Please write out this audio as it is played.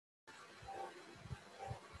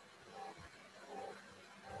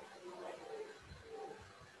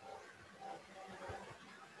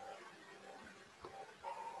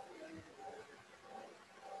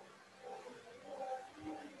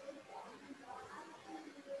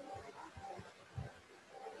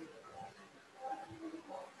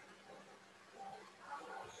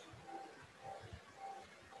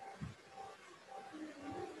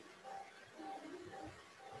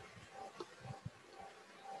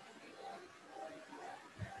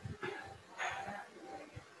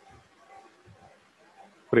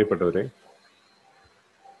പ്രിയപ്പെട്ടവരെ,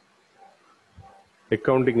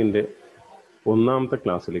 അക്കൗണ്ടിങ്ങിൻ്റെ ഒന്നാമത്തെ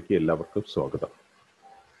ക്ലാസ്സിലേക്ക് എല്ലാവർക്കും സ്വാഗതം.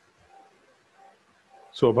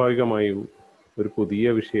 സ്വാഭാവികമായും ഒരു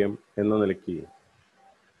പുതിയ വിഷയം എന്ന നിലയ്ക്ക്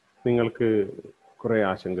നിങ്ങൾക്ക് കുറേ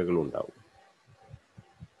ആശങ്കകളുണ്ടാവും.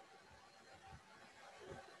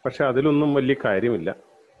 പക്ഷെ അതിലൊന്നും വലിയ കാര്യമില്ല.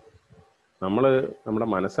 നമ്മുടെ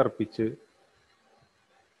മനസ്സർപ്പിച്ച്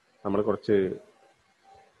നമ്മൾ കുറച്ച്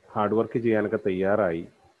ഹാർഡ് വർക്ക് ചെയ്യാനൊക്കെ തയ്യാറായി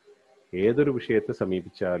ഏതൊരു വിഷയത്തെ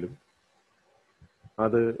സമീപിച്ചാലും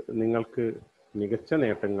അത് നിങ്ങൾക്ക് മികച്ച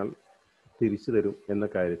നേട്ടങ്ങൾ തിരിച്ചു തരും എന്ന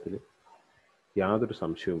കാര്യത്തിൽ യാതൊരു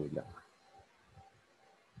സംശയവുമില്ല.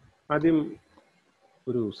 ആദ്യം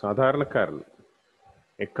ഒരു സാധാരണക്കാരൻ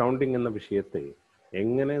അക്കൗണ്ടിങ് എന്ന വിഷയത്തെ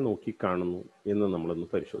എങ്ങനെ നോക്കിക്കാണുന്നു എന്ന് നമ്മളൊന്ന്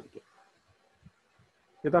പരിശോധിക്കാം.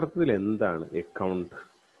 യഥാർത്ഥത്തിൽ എന്താണ് അക്കൗണ്ട്?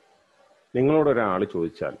 നിങ്ങളോടൊരാൾ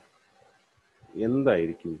ചോദിച്ചാൽ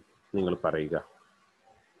എന്തായിരിക്കും നിങ്ങൾ പറയുക?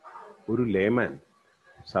 ഒരു ലേമാൻ,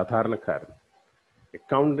 സാധാരണക്കാരൻ,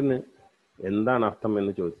 അക്കൗണ്ടിന് എന്താണ് അർത്ഥം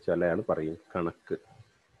എന്ന് ചോദിച്ചാൽ അയാൾ പറയും കണക്ക്.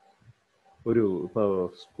 ഇപ്പോൾ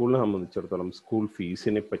സ്കൂളിനെ സംബന്ധിച്ചിടത്തോളം സ്കൂൾ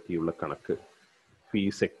ഫീസിനെ പറ്റിയുള്ള കണക്ക്,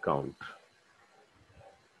 ഫീസ് അക്കൗണ്ട്.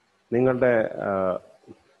 നിങ്ങളുടെ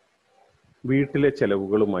വീട്ടിലെ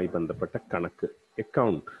ചെലവുകളുമായി ബന്ധപ്പെട്ട കണക്ക്,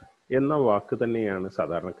 അക്കൗണ്ട് എന്ന വാക്ക് തന്നെയാണ്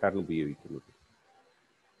സാധാരണക്കാരൻ ഉപയോഗിക്കുന്നത്.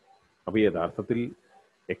 അപ്പോൾ യഥാർത്ഥത്തിൽ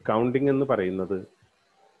അക്കൗണ്ടിങ് എന്ന് പറയുന്നത്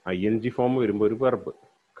ING ഫോം വരുമ്പോൾ ഒരു വെർബ്,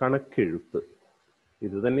 കണക്കെഴുത്ത്.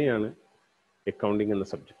 ഇത് തന്നെയാണ് അക്കൗണ്ടിങ് എന്ന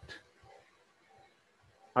സബ്ജക്റ്റ്.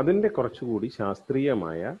 അതിൻ്റെ കുറച്ചുകൂടി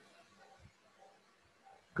ശാസ്ത്രീയമായ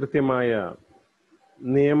കൃത്യമായ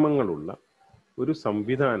നിയമങ്ങളുള്ള ഒരു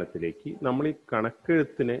സംവിധാനത്തിലേക്ക് നമ്മൾ ഈ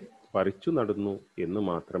കണക്കെഴുത്തിനെ പറിച്ചു നടുന്നു എന്ന്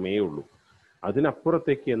മാത്രമേ ഉള്ളൂ.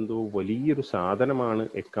 അതിനപ്പുറത്തേക്ക് എന്തോ വലിയൊരു സാധനമാണ്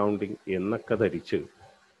അക്കൗണ്ടിങ് എന്നൊക്കെ ധരിച്ച്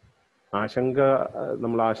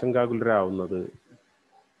നമ്മൾ ആശങ്കാകുലരാവുന്നത്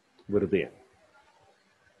വെറുതെയാണ്.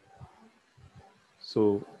 സോ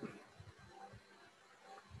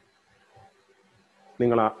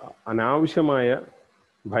നിങ്ങൾ അനാവശ്യമായ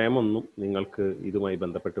ഭയമൊന്നും നിങ്ങൾക്ക് ഇതുമായി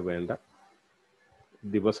ബന്ധപ്പെട്ട് വേണ്ട.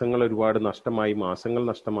 ദിവസങ്ങൾ ഒരുപാട് നഷ്ടമായി, മാസങ്ങൾ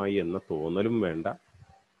നഷ്ടമായി എന്ന തോന്നലും വേണ്ട.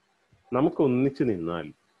 നമുക്ക് ഒന്നിച്ചു നിന്നാൽ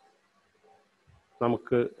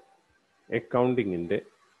നമുക്ക് അക്കൗണ്ടിങ്ങിൻ്റെ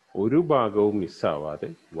ഒരു ഭാഗവും മിസ്സാവാതെ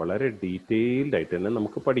വളരെ ഡീറ്റെയിൽഡ് ആയിട്ട് തന്നെ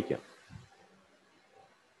നമുക്ക് പഠിക്കാം.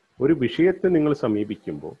 ഒരു വിഷയത്തെ നിങ്ങൾ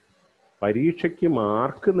സമീപിക്കുമ്പോൾ പരീക്ഷയ്ക്ക്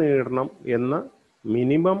മാർക്ക് നേടണം എന്ന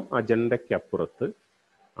മിനിമം അജണ്ടയ്ക്കപ്പുറത്ത്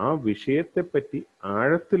ആ വിഷയത്തെപ്പറ്റി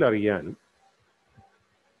ആഴത്തിലറിയാനും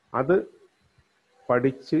അത്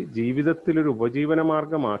പഠിച്ച് ജീവിതത്തിലൊരു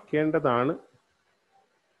ഉപജീവനമാർഗമാക്കേണ്ടതാണ്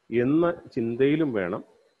എന്ന ചിന്തയിലും വേണം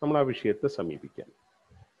നമ്മൾ ആ വിഷയത്തെ സമീപിക്കാൻ.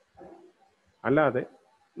 അല്ലാതെ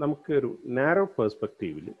നമുക്കൊരു നാരോ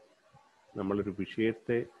പേഴ്സ്പെക്റ്റീവിൽ നമ്മളൊരു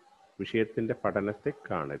വിഷയത്തിൻ്റെ പഠനത്തെ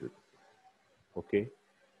കാണരുത്. ഓക്കെ,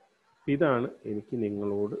 ഇതാണ് എനിക്ക്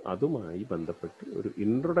നിങ്ങളോട് അതുമായി ബന്ധപ്പെട്ട് ഒരു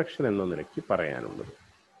ഇൻട്രൊഡക്ഷൻ എന്ന നിലയ്ക്ക് പറയാനുള്ളത്.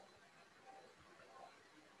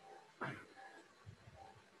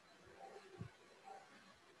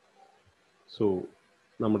 സോ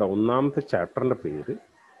നമ്മുടെ ഒന്നാമത്തെ ചാപ്റ്ററിൻ്റെ പേര്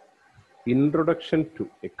ഇൻട്രൊഡക്ഷൻ ടു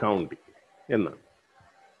അക്കൗണ്ടിങ് എന്നാണ്.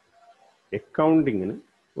 അക്കൗണ്ടിങ്ങിന്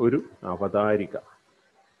ഒരു അവതാരിക.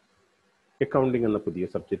 അക്കൗണ്ടിങ് എന്ന പുതിയ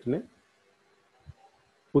സബ്ജക്റ്റിനെ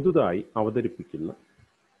പുതുതായി അവതരിപ്പിക്കുന്ന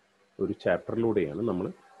ഒരു ചാപ്റ്ററിലൂടെയാണ് നമ്മൾ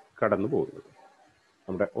കടന്നു പോകുന്നത്.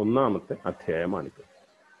 നമ്മുടെ ഒന്നാമത്തെ അധ്യായമാണിത്.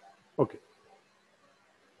 ഓക്കെ,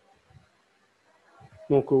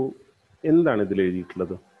 നോക്കൂ, എന്താണ് ഇതിൽ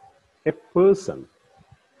എഴുതിയിട്ടുള്ളത്? A person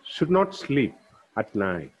should not sleep at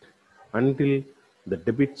night until the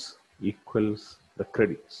debits equals the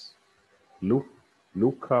credits.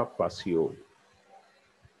 Luca Pacioli.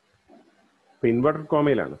 ഇപ്പൊ ഇൻവെർട്ടഡ്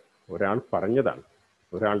കോമയിലാണ്, ഒരാൾ പറഞ്ഞതാണ്,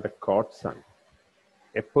 ഒരാളുടെ കോട്ട്സ് ആണ്.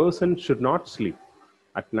 A person should not sleep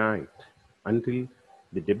at night until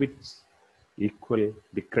the debits equal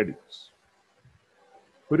the credits.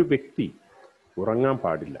 ഒരു വ്യക്തി ഉറങ്ങാൻ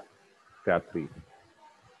പാടില്ല രാത്രി.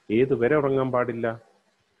 ഏതുവരെ ഉറങ്ങാൻ പാടില്ല?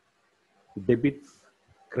 ഡെബിറ്റ്സ്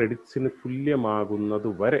ക്രെഡിറ്റ്സിന് തുല്യമാകുന്നത്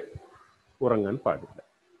വരെ ഉറങ്ങാൻ പാടില്ല.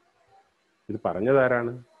 ഇത്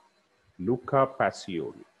പറഞ്ഞതാരാണ്? ലൂക്ക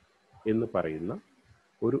പാസിയോളി എന്ന് പറയുന്ന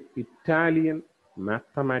ഒരു ഇറ്റാലിയൻ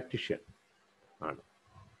മാത്തമാറ്റിഷ്യൻ ആണ്.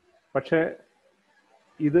 പക്ഷേ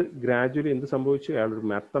ഇത് ഗ്രാജുവലി എന്ത് സംഭവിച്ചു? അയാളൊരു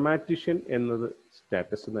മാത്തമാറ്റിഷ്യൻ എന്നത്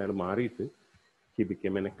സ്റ്റാറ്റസ് നിന്ന് അയാൾ മാറിയിട്ട് he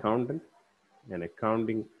became N accountant, an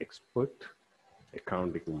accounting expert,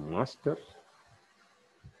 accounting master,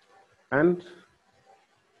 and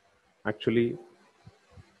actually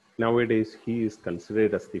nowadays he is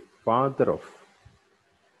considered as the father of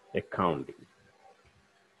accounting.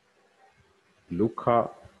 Luca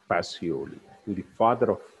Pacioli. The father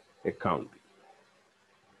of accounting.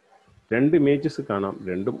 രണ്ട് ഇമേജസ് കാണാം,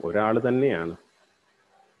 രണ്ടും ഒരാൾ തന്നെയാണ്.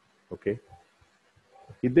 ഓക്കെ,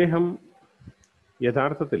 ഇദ്ദേഹം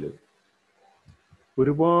യഥാർത്ഥത്തിൽ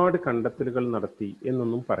ഒരുപാട് കണ്ടെത്തലുകൾ നടത്തി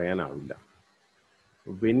എന്നൊന്നും പറയാനാവില്ല.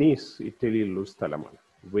 വെനീസ് ഇറ്റലിയിലുള്ള ഒരു സ്ഥലമാണ്.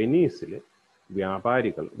 വെനീസിൽ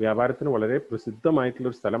വ്യാപാരത്തിന് വളരെ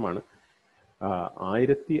പ്രസിദ്ധമായിട്ടുള്ളൊരു സ്ഥലമാണ്.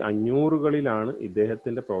 1500കളിലാണ്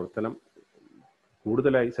ഇദ്ദേഹത്തിൻ്റെ പ്രവർത്തനം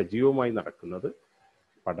കൂടുതലായി സജീവമായി നടക്കുന്നത്,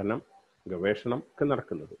 പഠനം ഗവേഷണം ഒക്കെ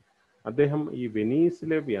നടക്കുന്നത്. അദ്ദേഹം ഈ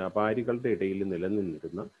വെനീസിലെ വ്യാപാരികളുടെ ഇടയിൽ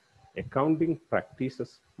നിലനിന്നിരുന്ന അക്കൗണ്ടിങ്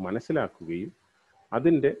പ്രാക്ടീസസ് മനസ്സിലാക്കുകയും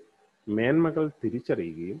അതിൻ്റെ മേന്മകൾ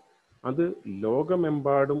തിരിച്ചറിയുകയും അത്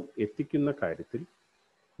ലോകമെമ്പാടും എത്തിക്കുന്ന കാര്യത്തിൽ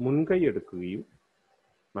മുൻകൈയെടുക്കുകയും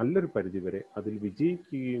നല്ലൊരു പരിധിവരെ അതിൽ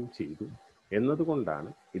വിജയിക്കുകയും ചെയ്തു എന്നതുകൊണ്ടാണ്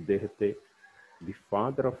ഇദ്ദേഹത്തെ ദി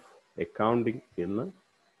ഫാദർ ഓഫ് അക്കൗണ്ടിങ് എന്ന്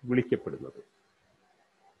വിളിക്കപ്പെടുന്നത്.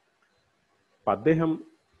 അപ്പം അദ്ദേഹം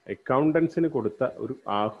അക്കൗണ്ടൻസിന് കൊടുത്ത ഒരു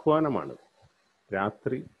ആഹ്വാനമാണ്,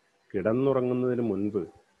 രാത്രി കിടന്നുറങ്ങുന്നതിന് മുൻപ്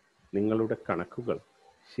നിങ്ങളുടെ കണക്കുകൾ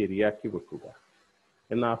ശരിയാക്കി വെക്കുക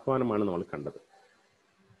എന്ന ആഹ്വാനമാണ് നമ്മൾ കണ്ടത്.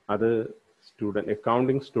 അത്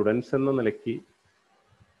അക്കൗണ്ടിങ് സ്റ്റുഡൻസ് എന്ന നിലയ്ക്ക്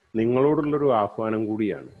നിങ്ങളോടുള്ളൊരു ആഹ്വാനം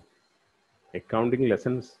കൂടിയാണ്. അക്കൗണ്ടിങ്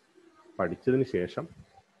ലെസൺസ് പഠിച്ചതിന് ശേഷം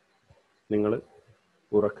നിങ്ങൾ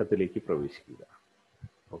ഉറക്കത്തിലേക്ക് പ്രവേശിക്കുക.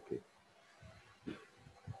 Okay,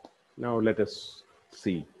 now let us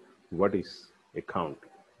see what is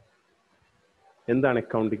accounting. എന്താണ്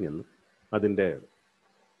അക്കൗണ്ടിങ് എന്ന്, അതിൻ്റെ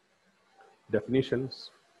ഡെഫിനിഷൻസ്,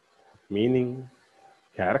 മീനിങ്,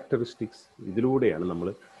 ക്യാരക്ടറിസ്റ്റിക്സ്, ഇതിലൂടെയാണ് നമ്മൾ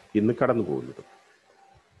ഇന്ന് കടന്നു പോകുന്നത്.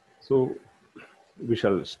 So we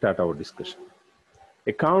shall start our discussion.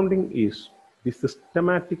 Accounting is the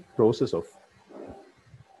systematic process of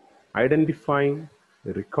identifying,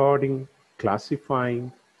 recording, classifying,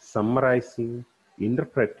 summarizing,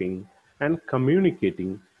 interpreting, and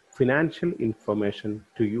communicating financial information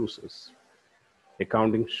to users.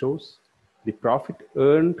 Accounting shows the profit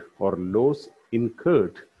earned or loss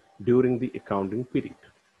incurred during the accounting period.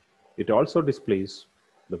 It also displays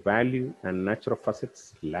the value and nature of assets,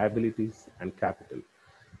 liabilities, and capital.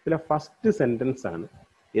 ഇതിലെ first sentence ആണ്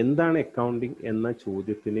എന്താണ് accounting എന്ന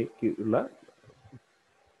ചോദ്യത്തിനുള്ള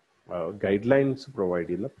guide lines provide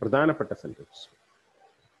ചെയ്യുന്ന പ്രധാനപ്പെട്ട sentence.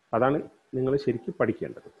 അതാണ് നിങ്ങൾ ശരിക്കും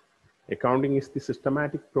പഠിക്കേണ്ടത്. Accounting is the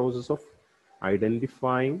systematic process of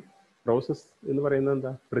identifying. Process എന്ന് പറയുന്നത്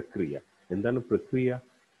എന്താ? പ്രക്രിയ. എന്താണ് പ്രക്രിയ?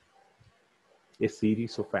 എ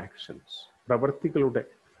സീരീസ് ഓഫ് ആക്ഷൻസ്, പ്രവർത്തികളുടെ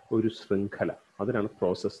ഒരു ശൃംഖല, അതിനാണ്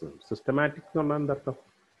പ്രോസസ്സ്. സിസ്റ്റമാറ്റിക് എന്ന് പറഞ്ഞാൽ എന്തർത്ഥം?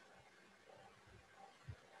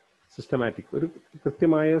 സിസ്റ്റമാറ്റിക് ഒരു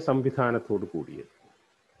കൃത്യമായ സംവിധാനത്തോട് കൂടിയത്.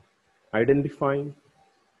 ഐഡൻറ്റിഫൈങ്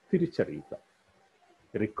തിരിച്ചറിയുക,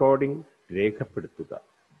 റെക്കോർഡിംഗ് രേഖപ്പെടുത്തുക,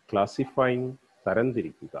 ക്ലാസിഫൈങ്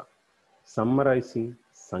തരംതിരിക്കുക, സമ്മറൈസിങ്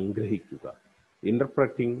സംഗ്രഹിക്കുക,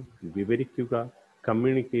 ഇൻ്റർപ്രറ്റിംഗ് വിവരിക്കുക,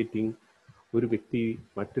 കമ്മ്യൂണിക്കേറ്റിംഗ് ഒരു വ്യക്തി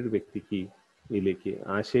മറ്റൊരു വ്യക്തിക്ക്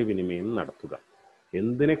ആശയവിനിമയം നടത്തുക.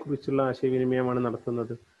 എന്തിനെക്കുറിച്ചുള്ള ആശയവിനിമയമാണ്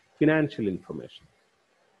നടത്തുന്നത്? ഫിനാൻഷ്യൽ ഇൻഫർമേഷൻ,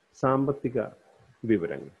 സാമ്പത്തിക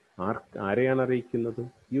വിവരങ്ങൾ. ആരെയാണ് അറിയിക്കുന്നത്?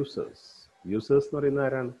 യൂസേഴ്സ്. യൂസേഴ്സ് എന്ന് പറയുന്നത്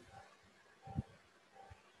ആരാണ്?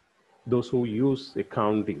 those who use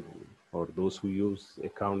accounting or those who use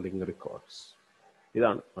accounting records.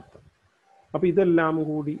 ഇതാണ് അർത്ഥം. അപ്പം ഇതെല്ലാം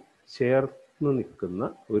കൂടി ചേർന്ന് നിൽക്കുന്ന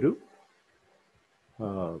ഒരു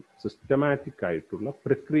സിസ്റ്റമാറ്റിക് ആയിട്ടുള്ള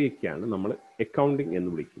പ്രക്രിയയ്ക്കാണ് നമ്മൾ അക്കൗണ്ടിങ് എന്ന്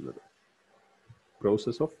വിളിക്കുന്നത്.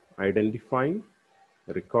 Process of identifying,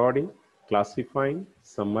 recording, classifying,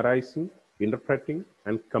 summarising, interpreting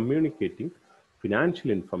and communicating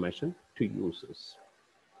financial information to users.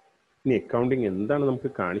 ഇനി അക്കൗണ്ടിങ് എന്താണ് നമുക്ക്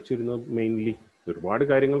കാണിച്ചു തരുന്നത്? മെയിൻലി ഒരുപാട്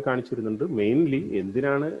കാര്യങ്ങൾ കാണിച്ചു തരുന്നുണ്ട്. മെയിൻലി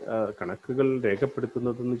എന്തിനാണ് കണക്കുകൾ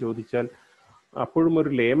രേഖപ്പെടുത്തുന്നതെന്ന് ചോദിച്ചാൽ അപ്പോഴും ഒരു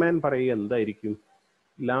ലേമാൻ പറയുക എന്തായിരിക്കും?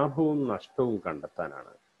 ലാഭവും നഷ്ടവും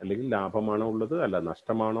കണ്ടെത്താനാണ്, അല്ലെങ്കിൽ ലാഭമാണോ ഉള്ളത് അല്ല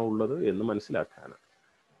നഷ്ടമാണോ ഉള്ളത് എന്ന് മനസ്സിലാക്കാനാണ്.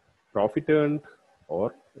 Profit earned or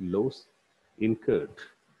loss incurred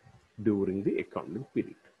during the accounting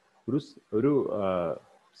period. ഒരു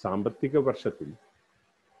സാമ്പത്തിക വർഷത്തിൽ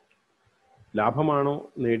ലാഭമാണോ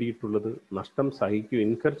നേടിയിട്ടുള്ളത്, നഷ്ടം സഹിക്കുക,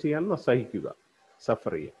 ഇൻകർ ചെയ്യാൻ സഹിക്കുക,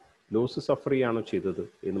 സഫർ ചെയ്യുക, ലോസ് സഫർ ചെയ്യാണോ ചെയ്തത്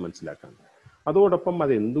എന്ന് മനസ്സിലാക്കാൻ. അതോടൊപ്പം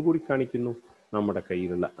അത് എന്തുകൂടി കാണിക്കുന്നു? നമ്മുടെ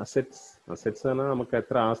കയ്യിലുള്ള അസറ്റ്സ്. അസറ്റ്സ് പറഞ്ഞാൽ നമുക്ക്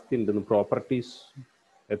എത്ര ആസ്തി ഉണ്ടെന്ന്, പ്രോപ്പർട്ടീസ്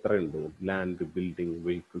എത്ര ഉണ്ട്, ലാൻഡ്, ബിൽഡിംഗ്,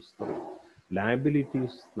 വെഹിക്കിൾസ്.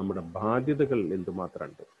 ലയബിലിറ്റീസ് നമ്മുടെ ബാധ്യതകൾ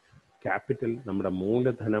എന്തുമാത്രമുണ്ട്, ക്യാപിറ്റൽ നമ്മുടെ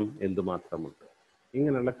മൂലധനം എന്തുമാത്രമുണ്ട്.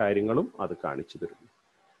 ഇങ്ങനെയുള്ള കാര്യങ്ങളും അത് കാണിച്ചു തരുന്നു.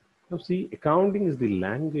 See, accounting is the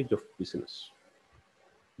language of business.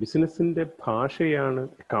 ബിസിനസ്സിൻ്റെ ഭാഷയാണ്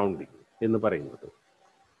അക്കൗണ്ടിങ് എന്ന് പറയുന്നത്.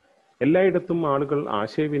 എല്ലായിടത്തും ആളുകൾ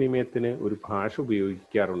ആശയവിനിമയത്തിന് ഒരു ഭാഷ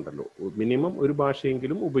ഉപയോഗിക്കാറുണ്ടല്ലോ, മിനിമം ഒരു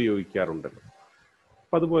ഭാഷയെങ്കിലും ഉപയോഗിക്കാറുണ്ടല്ലോ.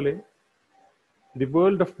 അപ്പം അതുപോലെ the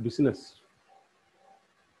world of business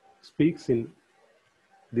speaks in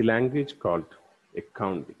the language called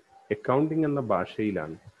accounting. Accounting എന്ന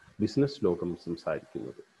ഭാഷയിലാണ് ബിസിനസ് ലോകം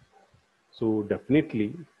സംസാരിക്കുന്നത്. So definitely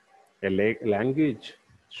A language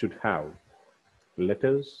should have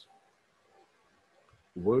letters,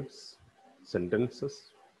 words, sentences,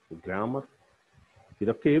 grammar.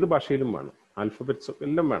 ഇതൊക്കെ ഏത് ഭാഷയിലും വേണം. ആൽഫബറ്റ്സ്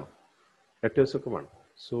എല്ലാം വേണം, ലെറ്റേഴ്സൊക്കെ വേണം.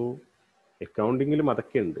 സോ അക്കൗണ്ടിങ്ങിലും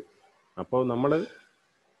അതൊക്കെ ഉണ്ട്. അപ്പോൾ നമ്മൾ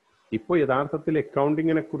ഇപ്പോൾ യഥാർത്ഥത്തിൽ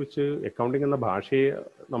അക്കൗണ്ടിങ്ങിനെ കുറിച്ച്, അക്കൗണ്ടിങ് എന്ന ഭാഷയെ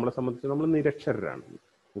നമ്മളെ സംബന്ധിച്ച് നമ്മൾ നിരക്ഷരരാണ്,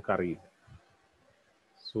 നമുക്കറിയില്ല.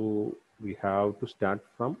 So we have to start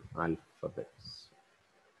from alphabets,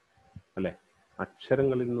 അല്ലേ?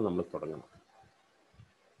 അക്ഷരങ്ങളിൽ നിന്ന് നമ്മൾ തുടങ്ങണം.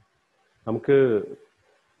 നമുക്ക്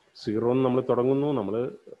 0 നമ്മൾ തുടങ്ങുന്നു, നമ്മൾ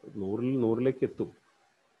 100-ലേക്ക് എത്തും.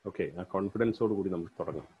 ഓക്കെ, ആ കോൺഫിഡൻസോട് കൂടി നമ്മൾ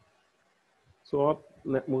തുടങ്ങണം. സോ ആ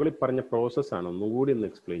മുകളിൽ പറഞ്ഞ പ്രോസസ്സാണ് ഒന്നുകൂടി ഒന്ന്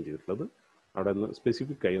എക്സ്പ്ലെയിൻ ചെയ്തിട്ടുള്ളത്. അവിടെ നിന്ന്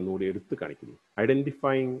സ്പെസിഫിക് ആയി ഒന്നുകൂടി എടുത്ത് കാണിക്കുന്നു.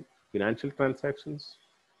 ഐഡൻറ്റിഫൈങ് ഫിനാൻഷ്യൽ ട്രാൻസാക്ഷൻസ്,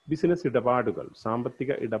 ബിസിനസ് ഇടപാടുകൾ,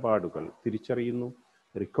 സാമ്പത്തിക ഇടപാടുകൾ തിരിച്ചറിയുന്നു.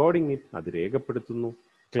 റെക്കോർഡിംഗ് ഇറ്റ്, അത് രേഖപ്പെടുത്തുന്നു.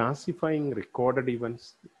 ക്ലാസിഫൈങ് റെക്കോർഡഡ്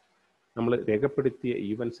ഈവൻസ്, നമ്മൾ രേഖപ്പെടുത്തിയ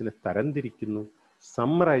ഈവൻസിനെ തരംതിരിക്കുന്നു.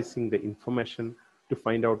 Summarising the information to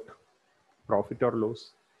find out profit or loss,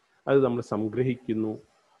 അത് നമ്മൾ സംഗ്രഹിക്കുന്നു.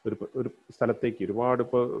 ഒരു സ്ഥലത്തേക്ക് ഒരുപാട്,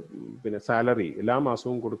 ഇപ്പോൾ പിന്നെ സാലറി എല്ലാ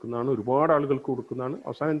മാസവും കൊടുക്കുന്നതാണ്, ഒരുപാട് ആളുകൾക്ക് കൊടുക്കുന്നതാണ്.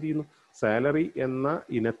 അവസാനം എന്ത് ചെയ്യുന്നു? സാലറി എന്ന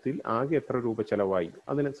ഇനത്തിൽ ആകെ എത്ര രൂപ ചിലവായി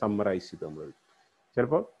അതിനെ സമ്മറൈസ് ചെയ്ത് നമ്മൾ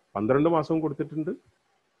ചിലപ്പോൾ 12 മാസവും കൊടുത്തിട്ടുണ്ട്,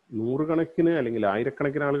 100 കണക്കിന് അല്ലെങ്കിൽ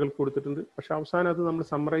 1000-കണക്കിന് ആളുകൾക്ക് കൊടുത്തിട്ടുണ്ട്. പക്ഷെ അവസാനം അത് നമ്മൾ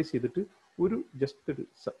സമ്മറൈസ് ചെയ്തിട്ട് ഒരു ജസ്റ്റ് ഒരു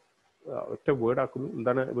ഒറ്റ വേർഡ് ആക്കുന്നു.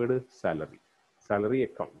 എന്താണ് വേർഡ്? സാലറി. സാലറി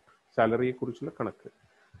അക്കൗണ്ട്, സാലറിയെ കുറിച്ചുള്ള കണക്ക്.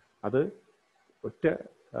 അത് ഒറ്റ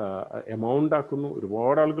എമൗണ്ട് ആക്കുന്നു.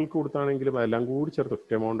 ഒരുപാട് ആളുകൾക്ക് കൊടുത്താണെങ്കിലും അതെല്ലാം കൂടി ചേർത്ത്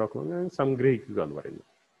ഒറ്റ എമൗണ്ട് ആക്കുന്നു. അങ്ങനെ സംഗ്രഹിക്കുക എന്ന് പറയുന്നത്.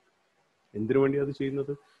 എന്തിനു വേണ്ടി അത്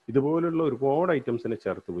ചെയ്യുന്നത്? ഇതുപോലുള്ള ഒരുപാട് ഐറ്റംസിനെ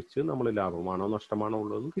ചേർത്ത് വെച്ച് നമ്മൾ ലാഭമാണോ നഷ്ടമാണോ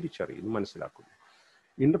ഉള്ളതെന്ന് തിരിച്ചറിയുന്നു, മനസ്സിലാക്കുന്നു.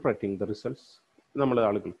 ഇന്റർപ്രറ്റിംഗ് ദ റിസൾട്ട്സ്, നമ്മൾ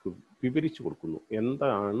ആളുകൾക്ക് വിവരിച്ചു കൊടുക്കുന്നു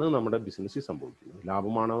എന്താണ് നമ്മുടെ ബിസിനസ്സിൽ സംഭവിക്കുന്നത്.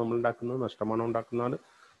 ലാഭമാണോ നമ്മൾ ഉണ്ടാക്കുന്നത്, നഷ്ടമാണോ ഉണ്ടാക്കുന്നത്,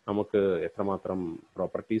 നമുക്ക് എത്രമാത്രം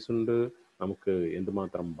പ്രോപ്പർട്ടീസ് ഉണ്ട്, നമുക്ക്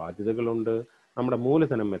എന്തുമാത്രം ബാധ്യതകളുണ്ട്, നമ്മുടെ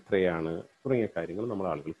മൂലധനം എത്രയാണ്, തുടങ്ങിയ കാര്യങ്ങൾ നമ്മൾ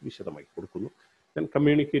ആളുകൾക്ക് വിശദമായി കൊടുക്കുന്നു. Then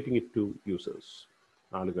communicating it to users,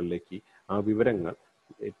 ആളുകളിലേക്ക് ആ വിവരങ്ങൾ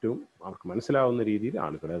ഏറ്റവും അവർക്ക് മനസ്സിലാവുന്ന രീതിയിൽ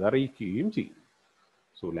ആളുകളെ അത് അറിയിക്കുകയും ചെയ്യും.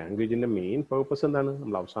 സോ ലാംഗ്വേജിൻ്റെ മെയിൻ പേർപ്പസ് എന്താണ്?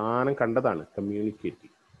 നമ്മൾ അവസാനം കണ്ടതാണ്,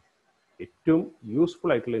 കമ്മ്യൂണിക്കേറ്റിംഗ്. ഏറ്റവും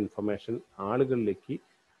യൂസ്ഫുൾ ആയിട്ടുള്ള ഇൻഫർമേഷൻ ആളുകളിലേക്ക്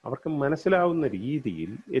അവർക്ക് മനസ്സിലാവുന്ന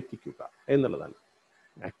രീതിയിൽ എത്തിക്കുക എന്നുള്ളതാണ്.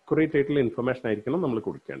 അക്യുറേറ്റ് ആയിട്ടുള്ള ഇൻഫർമേഷൻ ആയിരിക്കണം നമ്മൾ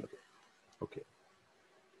കൊടുക്കേണ്ടത്. ഓക്കെ,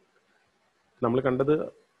 നമ്മൾ കണ്ടത്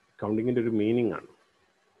അക്കൗണ്ടിങ്ങിൻ്റെ ഒരു മീനിങ് ആണ്.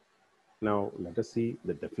 Now let us see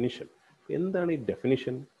the definition. എന്താണ് ഈ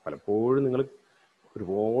ഡെഫിനിഷൻ? പലപ്പോഴും നിങ്ങൾ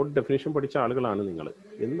ഒരുപാട് ഡെഫിനിഷൻ പഠിച്ച ആളുകളാണ് നിങ്ങൾ.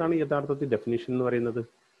 എന്താണ് യഥാർത്ഥത്തിൽ ഡെഫിനിഷൻ എന്ന് പറയുന്നത്?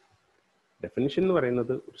 ഡെഫിനിഷൻ എന്ന്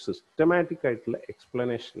പറയുന്നത് ഒരു സിസ്റ്റമാറ്റിക് ആയിട്ടുള്ള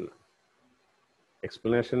explanation.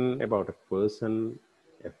 Explanation about A person,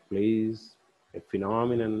 A place, A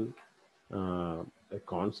phenomenon, A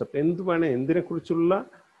concept, എന്ത് വേണേ എന്തിനെക്കുറിച്ചുള്ള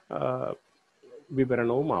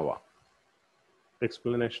വിവരണവും ആവാം,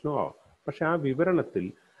 എക്സ്പ്ലനേഷനും ആവാം. പക്ഷെ ആ വിവരണത്തിൽ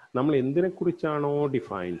നമ്മൾ എന്തിനെക്കുറിച്ചാണോ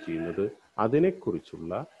ഡിഫൈൻ ചെയ്യുന്നത്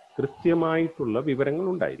അതിനെക്കുറിച്ചുള്ള കൃത്യമായിട്ടുള്ള വിവരങ്ങൾ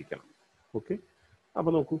ഉണ്ടായിരിക്കണം. ഓക്കെ,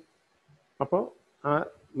 അപ്പോൾ നോക്കൂ, അപ്പോൾ ആ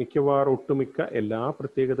മിക്കവാറും ഒട്ടുമിക്ക എല്ലാ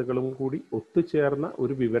പ്രത്യേകതകളും കൂടി ഒത്തുചേർന്ന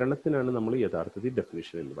ഒരു വിവരണത്തിനാണ് നമ്മൾ യഥാർത്ഥത്തിൽ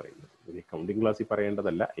ഡെഫിനിഷൻ എന്ന് പറയുന്നത്. ഒരു അക്കൗണ്ടിങ് ക്ലാസ്സിൽ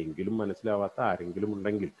പറയേണ്ടതല്ല, എങ്കിലും മനസ്സിലാവാത്ത ആരെങ്കിലും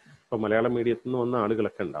ഉണ്ടെങ്കിൽ, ഇപ്പോൾ മലയാളം മീഡിയത്തിൽ നിന്ന് വന്ന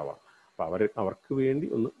ആളുകളൊക്കെ ഉണ്ടാവാം, അപ്പോൾ അവർക്ക് വേണ്ടി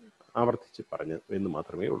ഒന്ന് ആവർത്തിച്ച് പറഞ്ഞു എന്ന്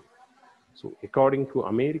മാത്രമേ ഉള്ളൂ. So, according to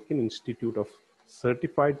American Institute of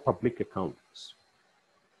Certified Public Accountants,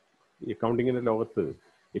 ഈ അക്കൗണ്ടിങ്ങിൻ്റെ ലോകത്ത്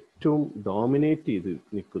ഏറ്റവും ഡോമിനേറ്റ് ചെയ്ത്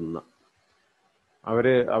നിൽക്കുന്ന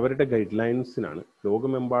അവരുടെ ഗൈഡ് ലൈൻസിനാണ്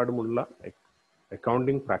ലോകമെമ്പാടുമുള്ള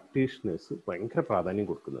അക്കൗണ്ടിങ് പ്രാക്ടീഷണേഴ്സ് ഭയങ്കര പ്രാധാന്യം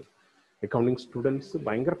കൊടുക്കുന്നത്, അക്കൗണ്ടിങ് സ്റ്റുഡൻസ്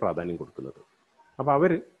ഭയങ്കര പ്രാധാന്യം കൊടുക്കുന്നത്. അപ്പോൾ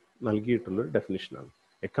അവർ നൽകിയിട്ടുള്ളൊരു ഡെഫിനിഷനാണ്,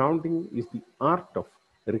 accounting is the art of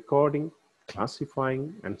recording, classifying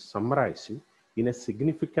and summarising in a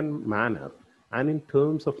significant manner and in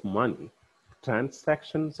terms of money,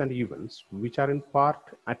 transactions and events which are in part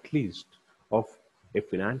at least of a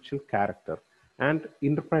financial character and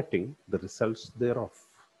interpreting the results thereof.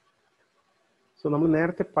 So നമ്മൾ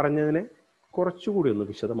നേരത്തെ പറഞ്ഞതിനെ കുറച്ചുകൂടി ഒന്ന്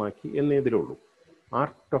വിശദമാക്കി എന്നതിലേ ഉള്ളൂ,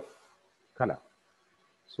 art of കല.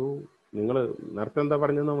 So നിങ്ങൾ നേരത്തെ എന്താ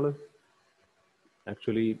പറഞ്ഞത്? നമ്മൾ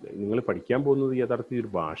ആക്ച്വലി നിങ്ങൾ പഠിക്കാൻ പോകുന്നത് യഥാർത്ഥത്തിൽ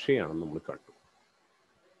ഒരു ഭാഷയാണെന്ന് നമ്മൾ കണ്ടു.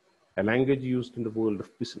 A language used in the world of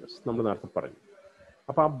business നമ്മൾ നേരത്തെ പറഞ്ഞു.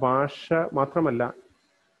 അപ്പോൾ ആ ഭാഷ മാത്രമല്ല,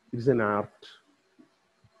 it's an art,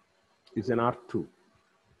 it's an art to.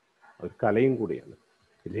 ഒരു കലയും കൂടിയാണ്.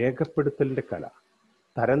 രേഖപ്പെടുത്തലിൻ്റെ കല,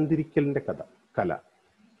 തരംതിരിക്കലിൻ്റെ കല,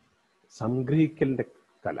 സംഗ്രഹിക്കലിൻ്റെ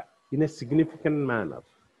കല, ഇൻ എ സിഗ്നിഫിക്കൻറ്റ് മാനർ,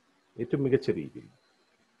 ഏറ്റവും മികച്ച രീതിയിൽ.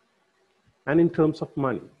 And in terms of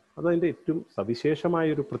money, അതതിൻ്റെ ഏറ്റവും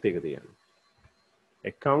സവിശേഷമായൊരു പ്രത്യേകതയാണ്.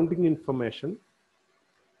 Accounting information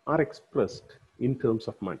R expressed in terms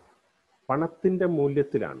of money. പണത്തിൻ്റെ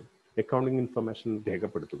മൂല്യത്തിലാണ് അക്കൗണ്ടിങ് ഇൻഫർമേഷൻ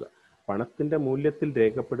രേഖപ്പെടുത്തുക. പണത്തിൻ്റെ മൂല്യത്തിൽ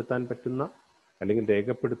രേഖപ്പെടുത്താൻ പറ്റുന്ന അല്ലെങ്കിൽ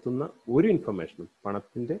രേഖപ്പെടുത്തുന്ന ഒരു ഇൻഫർമേഷനും,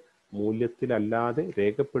 പണത്തിൻ്റെ മൂല്യത്തിലല്ലാതെ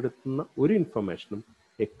രേഖപ്പെടുത്തുന്ന ഒരു ഇൻഫർമേഷനും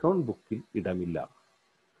അക്കൗണ്ട് ബുക്കിൽ ഇടമില്ല.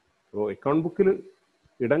 അപ്പോൾ അക്കൗണ്ട് ബുക്കിൽ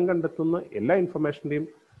ഇടം കണ്ടെത്തുന്ന എല്ലാ ഇൻഫർമേഷൻ്റെയും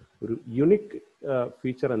ഒരു യുണിക്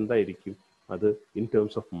ഫീച്ചർ എന്തായിരിക്കും? അത് in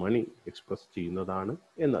terms of money express ചെയ്യുന്നതാണ്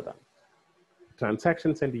എന്നതാണ്.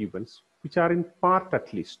 Transactions and events which are in part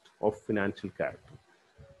at least of financial character.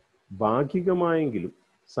 ഭാഗികമായെങ്കിലും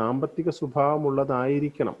സാമ്പത്തിക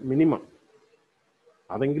സ്വഭാവമുള്ളതായിരിക്കണം, മിനിമം.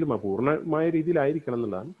 അതെങ്കിലും അപൂർണമായ രീതിയിലായിരിക്കണം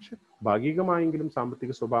എന്നുള്ളതാണ്. പക്ഷെ ഭാഗികമായെങ്കിലും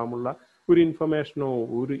സാമ്പത്തിക സ്വഭാവമുള്ള ഒരു ഇൻഫർമേഷനോ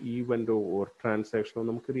ഒരു ഈവൻറ്റോ ഓർ ട്രാൻസാക്ഷനോ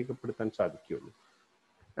നമുക്ക് രേഖപ്പെടുത്താൻ സാധിക്കുകയുള്ളൂ.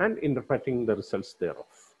 And interpreting the results there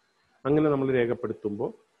of. അങ്ങനെ നമ്മൾ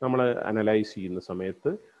രേഖപ്പെടുത്തുമ്പോൾ, നമ്മൾ അനലൈസ് ചെയ്യുന്ന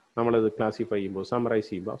സമയത്ത്, നമ്മളത് ക്ലാസിഫൈ ചെയ്യുമ്പോൾ, സമ്മറൈസ്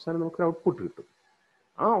ചെയ്യുമ്പോൾ അവസാനം നമുക്കൊരു ഔട്ട്പുട്ട് കിട്ടും.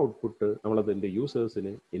 ആ ഔട്ട്പുട്ട് നമ്മളതിൻ്റെ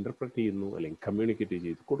യൂസേഴ്സിന് ഇൻ്റർപ്രറ്റ് ചെയ്യുന്നു അല്ലെങ്കിൽ കമ്മ്യൂണിക്കേറ്റ്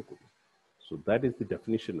ചെയ്ത് കൊടുക്കുന്നു. So that is the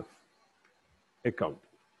definition of account.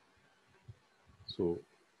 So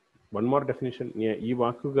one more definition. ഈ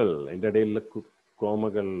വാക്കുകൾ എൻ്റെ ഇടയിലുള്ള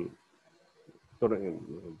കോമകൾ,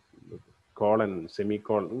 കോളൻ, സെമി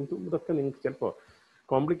കോളൻ, ഇതൊക്കെ നിങ്ങൾക്ക് ചിലപ്പോൾ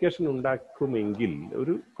കോംപ്ലിക്കേഷൻ ഉണ്ടാക്കുമെങ്കിൽ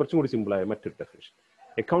ഒരു കുറച്ചും കൂടി സിമ്പിളായ മറ്റൊരു definition.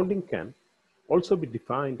 Accounting can also be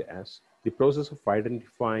defined as the process of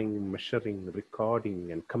identifying, measuring, recording,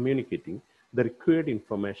 and communicating the required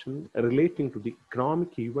information relating to the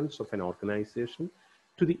economic events of an organization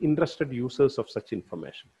to the interested users of such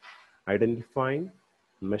information. Identifying,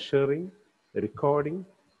 measuring, recording,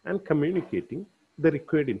 and communicating the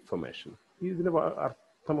required information. ഇതിൻ്റെ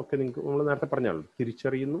അർത്ഥമൊക്കെ നിങ്ങൾക്ക് നമ്മൾ നേരത്തെ പറഞ്ഞാലും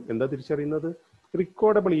തിരിച്ചറിയുന്നു. എന്താ തിരിച്ചറിയുന്നത്?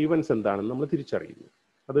 റിക്കോർഡബിൾ events എന്താണെന്ന് നമ്മൾ തിരിച്ചറിയുന്നു.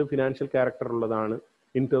 അത് ഫിനാൻഷ്യൽ ക്യാരക്ടർ ഉള്ളതാണ്,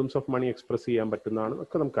 in terms of money express ചെയ്യാൻ പറ്റുന്നതാണ്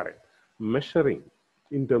ഒക്കെ നമുക്കറിയാം. Measuring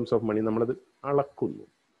in terms of money, നമ്മളത് അളക്കുന്നു.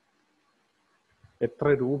 എത്ര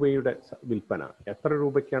രൂപയുടെ വിൽപ്പന, എത്ര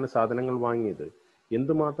രൂപയ്ക്കാണ് സാധനങ്ങൾ വാങ്ങിയത്,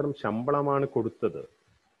 എന്തുമാത്രം ശമ്പളമാണ് കൊടുത്തത്,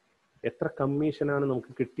 എത്ര കമ്മീഷനാണ്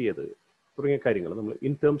നമുക്ക് കിട്ടിയത് തുടങ്ങിയ കാര്യങ്ങൾ നമ്മൾ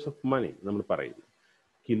ഇൻ ടേംസ് ഓഫ് മണി നമ്മൾ പറയുന്നു.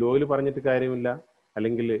 കിലോയിൽ പറഞ്ഞിട്ട് കാര്യമില്ല,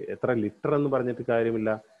 അല്ലെങ്കിൽ എത്ര ലിറ്റർ എന്ന് പറഞ്ഞിട്ട് കാര്യമില്ല.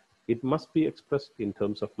 It must be expressed in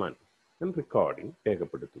terms of money. And recording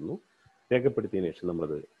രേഖപ്പെടുത്തുന്നു. രേഖപ്പെടുത്തിയതിനു ശേഷം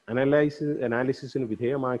നമ്മളത് അനാലിസിസിന്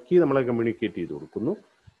വിധേയമാക്കി നമ്മളെ കമ്മ്യൂണിക്കേറ്റ് ചെയ്ത് കൊടുക്കുന്നു.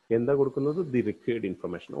 എന്താ കൊടുക്കുന്നത്? The required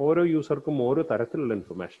information. ഓരോ യൂസർക്കും ഓരോ തരത്തിലുള്ള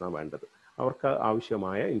ഇൻഫർമേഷനാണ് വേണ്ടത്. അവർക്ക്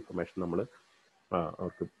ആവശ്യമായ ഇൻഫർമേഷൻ നമ്മൾ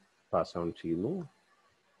അവർക്ക് പാസ് ഓൺ ചെയ്യുന്നു,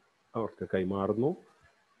 അവർക്ക് കൈമാറുന്നു.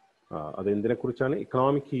 അതെന്തിനെക്കുറിച്ചാണ്?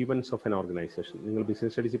 Economic events of N organisation. നിങ്ങൾ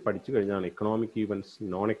ബിസിനസ് സ്റ്റഡീസിൽ പഠിച്ചു കഴിഞ്ഞാണ് economic events,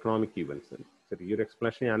 non economic events. ചെറിയൊരു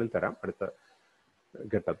എക്സ്പ്ലനേഷൻ ഞാനും തരാം അടുത്ത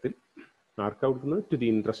ഘട്ടത്തിൽ. ആർക്കാ കൊടുക്കുന്നത്? To the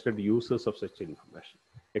interested users of such information.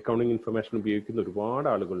 Accounting information ഉപയോഗിക്കുന്ന ഒരുപാട്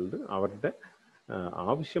ആളുകളുണ്ട്. അവരുടെ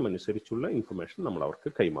ആവശ്യമനുസരിച്ചുള്ള ഇൻഫർമേഷൻ നമ്മൾ അവർക്ക്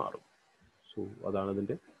കൈമാറും. സോ അതാണ്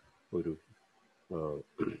ഇതിൻ്റെ ഒരു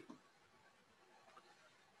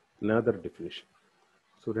another definition.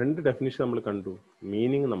 സോ രണ്ട് ഡെഫിനിഷൻ നമ്മൾ കണ്ടു,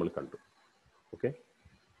 മീനിങ് നമ്മൾ കണ്ടു. Okay,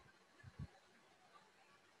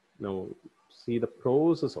 now see the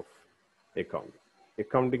process of accounting.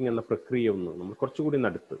 Accounting എന്ന പ്രക്രിയ ഒന്ന് നമ്മൾ കുറച്ചുകൂടി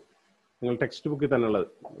നടുത്ത്, നിങ്ങൾ ടെക്സ്റ്റ് ബുക്കിൽ തന്നെയുള്ള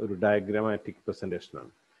ഒരു ഡയഗ്രാമാറ്റിക്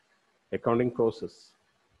പ്രസൻറ്റേഷനാണ്. അക്കൗണ്ടിങ് പ്രോസസ്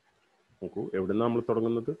നോക്കൂ, എവിടുന്നാണ് നമ്മൾ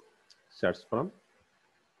തുടങ്ങുന്നത്? Starts from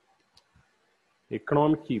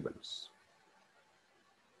economic events.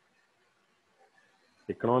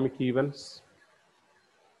 Economic events,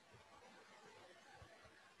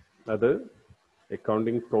 അത്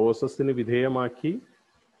അക്കൗണ്ടിങ് പ്രോസസ്സിന് വിധേയമാക്കി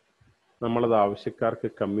നമ്മളത് ആവശ്യക്കാർക്ക്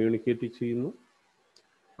കമ്മ്യൂണിക്കേറ്റ് ചെയ്യുന്നു.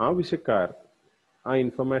 ആവശ്യക്കാർ ആ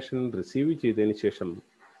ഇൻഫർമേഷൻ റിസീവ് ചെയ്തതിന് ശേഷം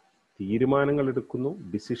തീരുമാനങ്ങൾ എടുക്കുന്നു,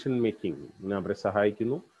 ഡിസിഷൻ മേക്കിംഗ് അവരെ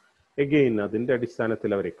സഹായിക്കുന്നു. എഗെയിൻ അതിൻ്റെ അടിസ്ഥാനത്തിൽ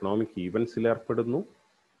അവർ എക്കണോമിക് ഈവൻസിൽ ഏർപ്പെടുന്നു.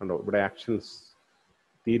 കണ്ടോ, ഇവിടെ ആക്ഷൻസ്,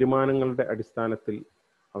 തീരുമാനങ്ങളുടെ അടിസ്ഥാനത്തിൽ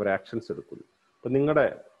അവർ ആക്ഷൻസ് എടുക്കുന്നു. അപ്പം നിങ്ങളുടെ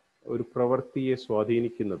ഒരു പ്രവൃത്തിയെ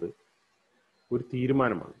സ്വാധീനിക്കുന്നത് ഒരു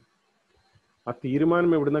തീരുമാനമാണ്. ആ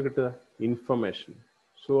തീരുമാനം എവിടുന്നാണ് കിട്ടുക? ഇൻഫർമേഷൻ.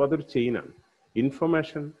 സോ അതൊരു ചെയിനാണ്.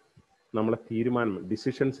 ഇൻഫർമേഷൻ നമ്മളെ തീരുമാനം,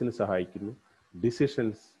 ഡിസിഷൻസിന് സഹായിക്കുന്നു.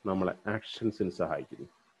 ഡിസിഷൻസ് നമ്മളെ ആക്ഷൻസിന് സഹായിക്കുന്നു.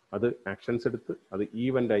 അത് ആക്ഷൻസ് എടുത്ത് അത്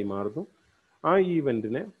ഈവൻ്റായി മാറുന്നു. ആ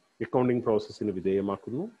ഈവൻറ്റിനെ അക്കൗണ്ടിങ് പ്രോസസ്സിന്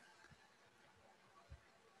വിധേയമാക്കുന്നു.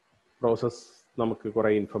 പ്രോസസ് നമുക്ക്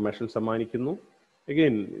കുറേ information സമ്മാനിക്കുന്നു.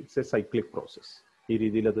 Again it's A cyclic process. ഈ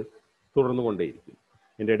രീതിയിൽ അത് തുടർന്നുകൊണ്ടേയിരിക്കും.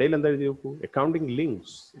 ഇതിൻ്റെ ഇടയിൽ എന്താ എഴുതി നോക്കൂ, accounting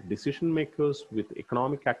links decision makers with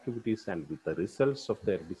economic activities and with the results of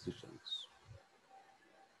their decisions.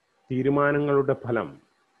 തീരുമാനങ്ങളുടെ ഫലം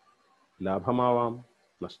ലാഭമാവാം,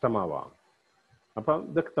 നഷ്ടമാവാം. അപ്പം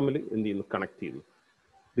ഇതൊക്കെ തമ്മിൽ എന്ത് ചെയ്യുന്നു, കണക്ട് ചെയ്യുന്നു.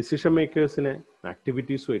 ഡിസിഷൻ മേക്കേഴ്സിനെ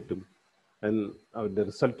ആക്ടിവിറ്റീസുമായിട്ടും അവരുടെ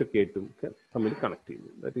റിസൾട്ടൊക്കെ ആയിട്ടും തമ്മിൽ കണക്ട്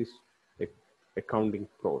ചെയ്യുന്നു. That is accounting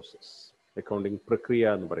process. Accounting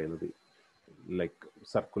പ്രക്രിയ എന്ന് പറയുന്നത് like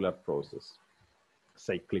circular process,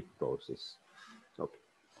 cyclic process. Okay,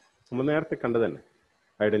 നമ്മൾ നേരത്തെ കണ്ടത് തന്നെ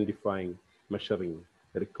identifying, measuring,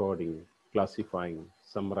 recording, classifying,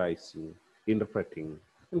 summarising, ഇൻ്റർപ്രറ്റിങ്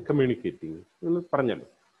and communicating എന്ന് പറഞ്ഞല്ലോ.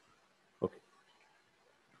 ഓക്കെ,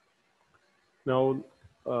 നൗ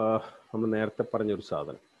നമ്മൾ നേരത്തെ പറഞ്ഞൊരു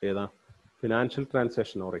സാധനം ഏതാ, financial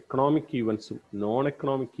transaction or economic ഈവൻസും non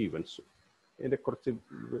economic ഈവൻസും. ഇതിൻ്റെ കുറച്ച്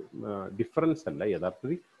ഡിഫറൻസ് അല്ല,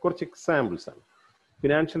 യഥാർത്ഥത്തിൽ കുറച്ച് എക്സാമ്പിൾസ് ആണ്.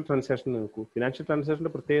 ഫിനാൻഷ്യൽ ട്രാൻസാക്ഷൻ നോക്കൂ. ഫിനാൻഷ്യൽ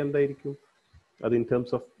ട്രാൻസാക്ഷൻ്റെ പ്രത്യേകത എന്തായിരിക്കും? അത് in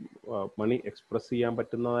terms of money express ചെയ്യാൻ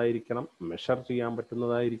പറ്റുന്നതായിരിക്കണം, മെഷർ ചെയ്യാൻ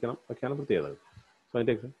പറ്റുന്നതായിരിക്കണം, ഒക്കെയാണ് പ്രത്യേകത. സോ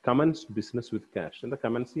അതിൻ്റെ കമൻസ് ബിസിനസ് വിത്ത് ക്യാഷ്. എന്താ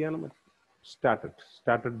കമൻസ് ചെയ്യണം?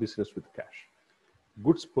 Started business with cash.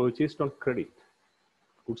 Goods പേർച്ചേസ്ഡ് on credit.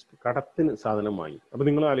 Goods കടത്തിന് സാധനം വാങ്ങി. അപ്പോൾ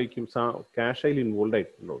നിങ്ങൾ ആലോചിക്കും ക്യാഷ് അതിൽ ഇൻവോൾവ്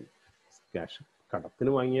ആയിട്ടുണ്ടോ? ക്യാഷ്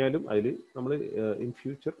കടത്തിന് വാങ്ങിയാലും അതിൽ നമ്മൾ ഇൻ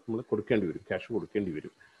ഫ്യൂച്ചർ നമ്മൾ കൊടുക്കേണ്ടി വരും, ക്യാഷ് കൊടുക്കേണ്ടി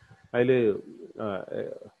വരും. അതിൽ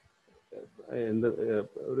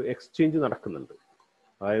ഒരു എക്സ്ചേഞ്ച് നടക്കുന്നുണ്ട്.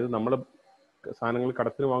 അതായത് നമ്മൾ സാധനങ്ങൾ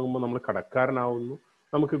കടത്തിന് വാങ്ങുമ്പോൾ നമ്മൾ കടക്കാരനാവുന്നു,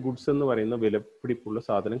 നമുക്ക് ഗുഡ്സ് എന്ന് പറയുന്ന വിലപിടിപ്പുള്ള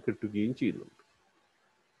സാധനം കിട്ടുകയും ചെയ്യുന്നുണ്ട്.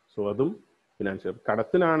 സോ അതും ഫിനാൻഷ്യൽ.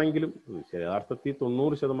 കടത്തിനാണെങ്കിലും യഥാർത്ഥത്തിൽ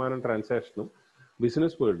 90% ട്രാൻസാക്ഷനും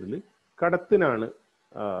ബിസിനസ് വേൾഡിൽ കടത്തിനാണ്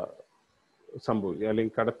സംഭവിക്കുക,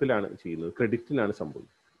 അല്ലെങ്കിൽ കടത്തിലാണ് ചെയ്യുന്നത്, ക്രെഡിറ്റിനാണ്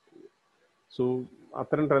സംഭവിക്കുന്നത്. സോ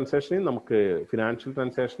അത്തരം ട്രാൻസാക്ഷനെ നമുക്ക് ഫിനാൻഷ്യൽ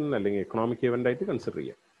ട്രാൻസാക്ഷൻ അല്ലെങ്കിൽ എക്കണോമിക് ഇവൻ്റ് ആയിട്ട് കൺസിഡർ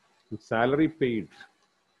ചെയ്യാം. സാലറി പെയ്ഡ്,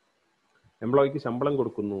 എംപ്ലോയിക്ക് ശമ്പളം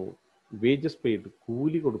കൊടുക്കുന്നു. വേജസ് പെയ്ഡ്,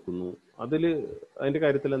 കൂലി കൊടുക്കുന്നു. അതിൻ്റെ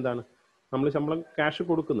കാര്യത്തിൽ എന്താണ്, നമ്മൾ ശമ്പളം ക്യാഷ്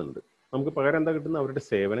കൊടുക്കുന്നുണ്ട്, നമുക്ക് പകരം എന്താ കിട്ടുന്നത്? അവരുടെ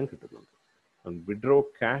സേവനം കിട്ടുന്നുണ്ട്. Withdraw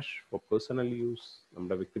cash for personal use,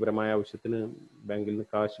 നമ്മുടെ വ്യക്തിപരമായ ആവശ്യത്തിന് ബാങ്കിൽ നിന്ന്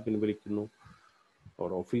കാശ് പിൻവലിക്കുന്നു, ഓർ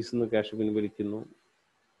ഓഫീസിൽ നിന്ന് cash പിൻവലിക്കുന്നു.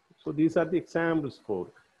 So these are the examples for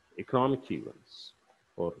economic events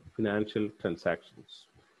or financial transactions.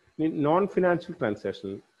 Non financial transaction,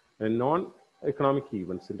 non economic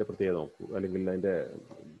ഈവൻസിൻ്റെ പ്രത്യേകത നോക്കൂ, അല്ലെങ്കിൽ അതിൻ്റെ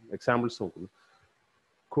എക്സാമ്പിൾസ് നോക്കുന്നു.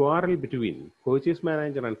 Quarrel between purchase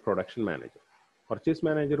manager and production manager. Purchase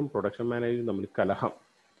മാനേജറും production മാനേജറും തമ്മിൽ കലഹം,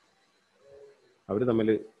 അവർ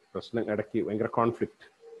തമ്മിൽ പ്രശ്നം, ഇടയ്ക്ക് ഭയങ്കര കോൺഫ്ലിക്റ്റ്.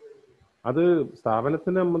 അത്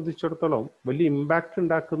സ്ഥാപനത്തിനെ സംബന്ധിച്ചിടത്തോളം വലിയ ഇമ്പാക്റ്റ്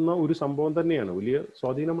ഉണ്ടാക്കുന്ന ഒരു സംഭവം തന്നെയാണ്, വലിയ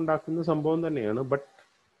സ്വാധീനമുണ്ടാക്കുന്ന സംഭവം തന്നെയാണ്. But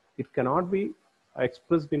it cannot be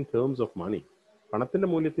expressed in terms of money. പണത്തിൻ്റെ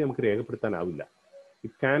മൂല്യത്തെ നമുക്ക് രേഖപ്പെടുത്താനാവില്ല.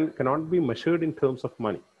 It cannot be measured in terms of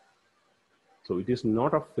money. So it is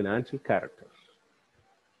not of financial character.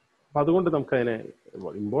 അപ്പം അതുകൊണ്ട് നമുക്കതിനെ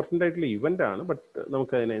ഇമ്പോർട്ടൻ്റ് ആയിട്ടുള്ള ഇവൻ്റ് ആണ്, ബട്ട്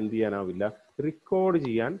നമുക്കതിനെ എന്ത് ചെയ്യാനാവില്ല, റെക്കോർഡ്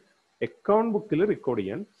ചെയ്യാൻ, അക്കൗണ്ട് ബുക്കിൽ റെക്കോർഡ്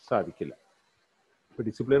ചെയ്യാൻ സാധിക്കില്ല. ഇപ്പോൾ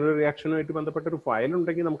ഡിസിപ്ലിനറി റിയാക്ഷനുമായിട്ട് ബന്ധപ്പെട്ട ഒരു ഫയൽ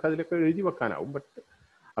ഉണ്ടെങ്കിൽ നമുക്ക് അതിലൊക്കെ എഴുതി വെക്കാനാവും, but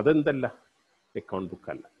അതെന്തല്ല, account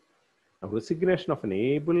ബുക്കല്ല. Resignation of N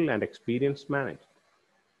able and experienced manager.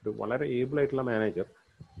 ഒരു വളരെ ഏബിൾ ആയിട്ടുള്ള മാനേജർ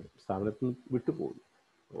സ്ഥാപനത്തിൽ നിന്ന് വിട്ടുപോകും.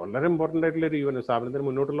 വളരെ ഇമ്പോർട്ടൻ്റ് ആയിട്ടുള്ള ഒരു ഈവൻ സ്ഥാപനത്തിന്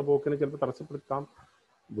മുന്നോട്ടുള്ള പോക്കിനെ ചിലപ്പോൾ തടസ്സപ്പെടുത്താം,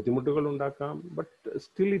 ബുദ്ധിമുട്ടുകൾ ഉണ്ടാക്കാം, but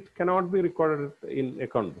still it cannot be recorded in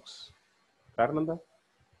account books. കാരണം എന്താ?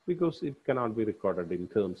 Because it cannot be recorded in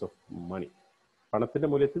terms of money. പണത്തിൻ്റെ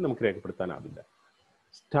മൂല്യത്തിൽ നമുക്ക് രേഖപ്പെടുത്താനാവില്ല.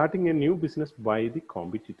 Starting A new business by the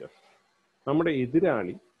competitor. നമ്മുടെ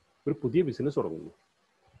എതിരാളി ഒരു പുതിയ ബിസിനസ് തുടങ്ങുന്നു,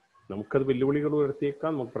 നമുക്കത് വെല്ലുവിളികൾ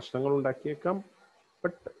ഉയർത്തിയേക്കാം, നമുക്ക് പ്രശ്നങ്ങൾ ഉണ്ടാക്കിയേക്കാം,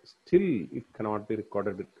 but still it cannot be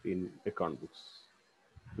recorded in account books.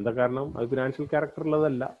 എന്താ കാരണം? അത് ഫിനാൻഷ്യൽ ക്യാരക്ടർ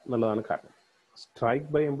ഉള്ളതല്ല എന്നുള്ളതാണ് കാരണം. സ്ട്രൈക്ക്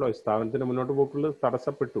ബൈ എംപ്ലോയീസ്, സ്ഥാപനത്തിന് മുന്നോട്ട് പോക്കുള്ളത്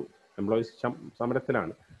തടസ്സപ്പെട്ടു, എംപ്ലോയീസ്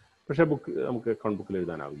സമരത്തിലാണ്, പക്ഷേ ബുക്ക് നമുക്ക് അക്കൗണ്ട് ബുക്കിൽ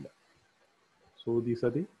എഴുതാനാവില്ല. So these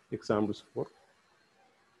are the examples for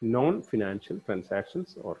non financial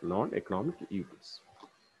transactions or non economic events.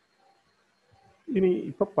 ഇനി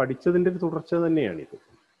ഇപ്പം പഠിച്ചതിൻ്റെ ഒരു തുടർച്ച തന്നെയാണിത്.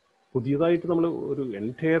 പുതിയതായിട്ട് നമ്മൾ ഒരു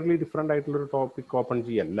എൻറ്റയർലി ഡിഫറെൻ്റ് ആയിട്ടുള്ളൊരു ടോപ്പിക് ഓപ്പൺ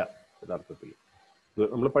ചെയ്യല്ല. യഥാർത്ഥത്തിൽ ഇത്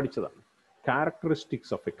നമ്മൾ പഠിച്ചതാണ്.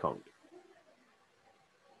 ക്യാരക്ടറിസ്റ്റിക്സ് ഓഫ് അക്കൗണ്ട്,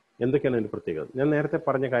 എന്തൊക്കെയാണ് അതിൻ്റെ പ്രത്യേകത? ഞാൻ നേരത്തെ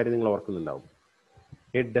പറഞ്ഞ കാര്യം നിങ്ങൾ ഓർക്കുന്നുണ്ടാവും.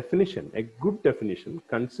 A definition, A good definition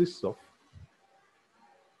consist of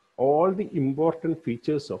all the important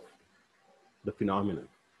features of the phenomenon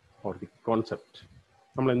or the concept.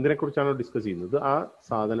 നമ്മൾ എന്തിനെക്കുറിച്ചാണോ ഡിസ്കസ് ചെയ്യുന്നത് ആ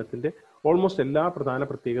സാധനത്തിൻ്റെ ഓൾമോസ്റ്റ് എല്ലാ പ്രധാന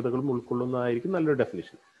പ്രത്യേകതകളും ഉൾക്കൊള്ളുന്നതായിരിക്കും നല്ലൊരു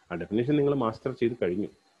ഡെഫിനിഷൻ. ആ ഡെഫിനിഷൻ നിങ്ങൾ മാസ്റ്റർ ചെയ്ത് കഴിഞ്ഞു.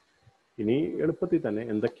 ഇനി എളുപ്പത്തിൽ തന്നെ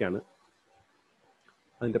എന്തൊക്കെയാണ്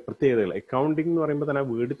അതിൻ്റെ പ്രത്യേകതകൾ. അക്കൗണ്ടിങ് എന്ന് പറയുമ്പോൾ തന്നെ ആ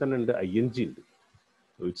വേർഡിൽ തന്നെ ഉണ്ട് ING ഉണ്ട്.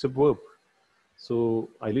 It's A verb. സോ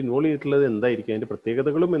അതിൽ ഇൻവോൾവ് ചെയ്തിട്ടുള്ളത് എന്തായിരിക്കും, അതിൻ്റെ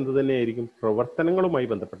പ്രത്യേകതകളും എന്ത് തന്നെയായിരിക്കും, പ്രവർത്തനങ്ങളുമായി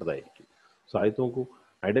ബന്ധപ്പെട്ടതായിരിക്കും. സോ അത് നോക്കൂ,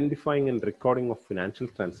 identifying and recording of financial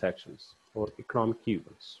transactions or economic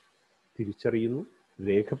events. തിരിച്ചറിയുന്നു,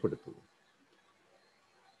 രേഖപ്പെടുത്തുന്നു.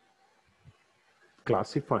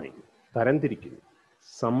 ക്ലാസിഫൈങ്, തരംതിരിക്കുന്നു.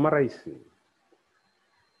 സമ്മറൈസിങ്,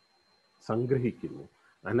 സംഗ്രഹിക്കുന്നു.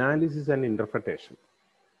 അനാലിസിസ് ആൻഡ് ഇൻ്റർപ്രിട്ടേഷൻ,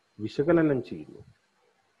 വിശകലനം ചെയ്യുന്നു.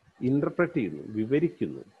 ഇൻ്റർപ്രറ്റ് ചെയ്യുന്നു,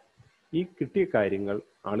 വിവരിക്കുന്നു. ഈ കിട്ടിയ കാര്യങ്ങൾ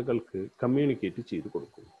ആളുകൾക്ക് കമ്മ്യൂണിക്കേറ്റ് ചെയ്ത്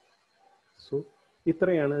കൊടുക്കുന്നു. സോ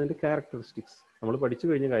ഇത്രയാണ് അതിൻ്റെ ക്യാരക്ടറിസ്റ്റിക്സ്. നമ്മൾ പഠിച്ചു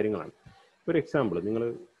കഴിഞ്ഞ കാര്യങ്ങളാണ്. ഒരു എക്സാമ്പിൾ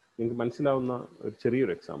നിങ്ങൾക്ക് മനസ്സിലാവുന്ന ഒരു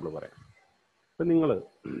ചെറിയൊരു എക്സാമ്പിൾ പറയാം. ഇപ്പം നിങ്ങൾ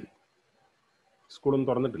സ്കൂളൊന്നും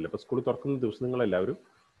തുറന്നിട്ടില്ല. അപ്പോൾ സ്കൂൾ തുറക്കുന്ന ദിവസം നിങ്ങളെല്ലാവരും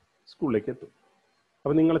സ്കൂളിലേക്ക് എത്തും.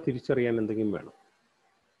 അപ്പോൾ നിങ്ങളെ തിരിച്ചറിയാൻ എന്തെങ്കിലും വേണം.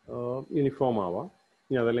 യൂണിഫോം ആവാം,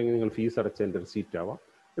 ഇനി അതല്ലെങ്കിൽ നിങ്ങൾ ഫീസ് അടച്ചതിൻ്റെ റിസീറ്റ് ആവാം.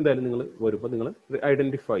 എന്തായാലും നിങ്ങൾ വരുമ്പോൾ നിങ്ങൾ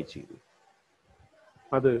ഐഡൻറ്റിഫൈ ചെയ്തു.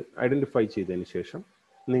 അത് ഐഡൻറ്റിഫൈ ചെയ്തതിന് ശേഷം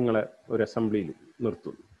നിങ്ങളെ ഒരു അസംബ്ലിയിൽ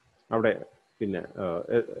നിർത്തുന്നു. അവിടെ പിന്നെ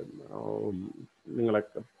നിങ്ങളെ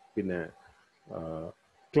പിന്നെ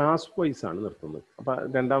ക്ലാസ് വൈസ് ആണ് നിർത്തുന്നത്. അപ്പോൾ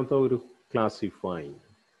രണ്ടാമത്തെ ഒരു ക്ലാസിഫൈങ്,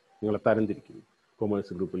 നിങ്ങളെ തരംതിരിക്കുന്നു.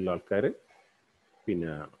 കൊമേഴ്സ് ഗ്രൂപ്പിലുള്ള ആൾക്കാർ,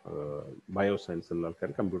 പിന്നെ ബയോ സയൻസുള്ള ആൾക്കാർ,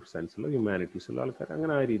 കമ്പ്യൂട്ടർ സയൻസുള്ള, ഹ്യൂമാനിറ്റീസുള്ള ആൾക്കാർ,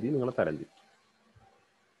 അങ്ങനെ ആ രീതിയിൽ നിങ്ങളെ തരംതിരിക്കും.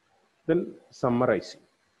 ദെൻ സമ്മറൈസിങ്,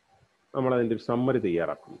 നമ്മളതിൻ്റെ ഒരു സമ്മറി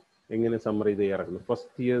തയ്യാറാക്കുന്നു. എങ്ങനെ സമ്മറി തയ്യാറാക്കുന്നു?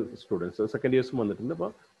 ഫസ്റ്റ് ഇയർ സ്റ്റുഡൻസ്, സെക്കൻഡ് ഇയേഴ്സും വന്നിട്ടുണ്ട്.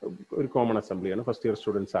 അപ്പോൾ ഒരു കോമൺ അസംബ്ലിയാണ്. ഫസ്റ്റ് ഇയർ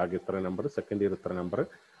സ്റ്റുഡൻസ് ആകെ ഇത്ര നമ്പർ, സെക്കൻഡ് ഇയർ ഇത്ര നമ്പർ,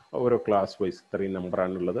 ഓരോ ക്ലാസ് വൈസ് ഇത്രയും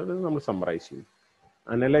നമ്പറാണുള്ളത്. അത് നമ്മൾ സമ്മറൈസ് ചെയ്യും,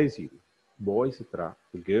 അനലൈസ് ചെയ്യും. ബോയ്സ് ഇത്ര,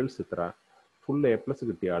 ഗേൾസ് ഇത്ര, ഫുൾ A+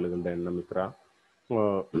 കിട്ടിയ ആളുകളുടെ എണ്ണം ഇത്ര.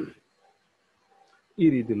 ഈ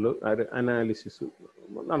രീതിയിലുള്ള അനാലിസിസ്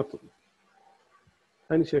നടത്തുന്നു.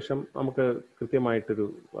 അതിനുശേഷം നമുക്ക് കൃത്യമായിട്ടൊരു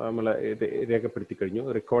നമ്മളെ രേഖപ്പെടുത്തി കഴിഞ്ഞു.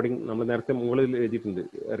 റെക്കോർഡിങ് നമ്മൾ നേരത്തെ മുകളിൽ എഴുതിയിട്ടുണ്ട്.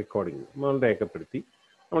 റെക്കോർഡിങ് നമ്മൾ രേഖപ്പെടുത്തി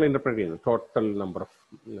നമ്മൾ ഇൻ്റർപ്രറ്റ് ചെയ്യുന്നു. Total number of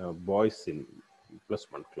boys in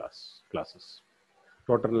 +1 classes,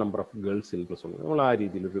 total number of girls in +1. നമ്മൾ ആ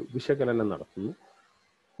രീതിയിലൊരു വിശകലനം നടത്തുന്നു.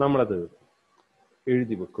 നമ്മളത്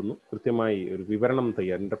എഴുതി വെക്കുന്നു. കൃത്യമായി ഒരു വിവരണം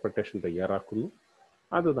ഇൻ്റർപ്രിട്ടേഷൻ തയ്യാറാക്കുന്നു.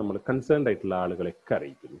 അത് നമ്മൾ കൺസേൺഡ് ആയിട്ടുള്ള ആളുകളെയൊക്കെ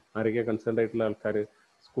അറിയിക്കുന്നു. ആരൊക്കെയാണ് കൺസേൺഡ് ആയിട്ടുള്ള ആൾക്കാർ?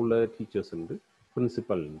 സ്കൂളിലെ ടീച്ചേഴ്സ് ഉണ്ട്,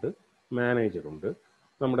 പ്രിൻസിപ്പൽ ഉണ്ട്, മാനേജറുണ്ട്,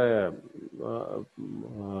 നമ്മുടെ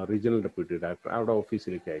റീജിയണൽ ഡെപ്യൂട്ടി ഡയറക്ടർ, അവിടെ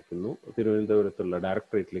ഓഫീസിലേക്ക് അയക്കുന്നു. തിരുവനന്തപുരത്തുള്ള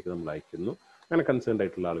ഡയറക്ടറേറ്റിലേക്ക് നമ്മൾ അയക്കുന്നു. അങ്ങനെ കൺസേൺഡ്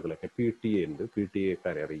ആയിട്ടുള്ള ആളുകളൊക്കെ PTA ഉണ്ട്,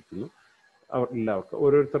 PTA-കാരെ അറിയിക്കുന്നു. അവർ എല്ലാവർക്കും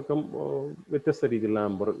ഓരോരുത്തർക്കും വ്യത്യസ്ത രീതിയിലുള്ള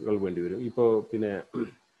നമ്പറുകൾ വേണ്ടി വരും. ഇപ്പോൾ പിന്നെ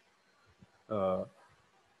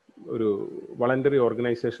ഒരു വളണ്ടറി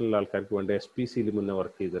ഓർഗനൈസേഷനിലെ ആൾക്കാർക്ക് വേണ്ട SPC-യിൽ മുന്നേ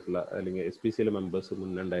വർക്ക് ചെയ്തിട്ടുള്ള അല്ലെങ്കിൽ SPC-യിലെ മെമ്പേഴ്സ്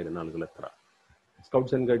മുന്നേ ഉണ്ടായിരുന്ന ആളുകൾ എത്ര,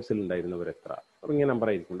 സ്കൗട്ട്സ് ആൻഡ് ഗൈഡ്സിൽ ഉണ്ടായിരുന്നവർ എത്ര, ഇങ്ങനെ നമ്പർ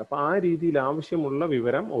ആയിരിക്കുന്നുണ്ട്. അപ്പോൾ ആ രീതിയിൽ ആവശ്യമുള്ള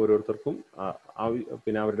വിവരം ഓരോരുത്തർക്കും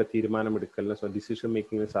പിന്നെ അവരുടെ തീരുമാനമെടുക്കലിന്, ഡിസിഷൻ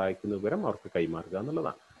മേക്കിങ്ങിന് സഹായിക്കുന്ന വിവരം അവർക്ക് കൈമാറുക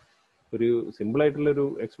എന്നുള്ളതാണ്. ഒരു സിമ്പിളായിട്ടുള്ളൊരു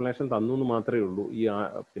എക്സ്പ്ലനേഷൻ തന്നു എന്ന് മാത്രമേ ഉള്ളൂ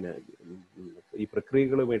പിന്നെ ഈ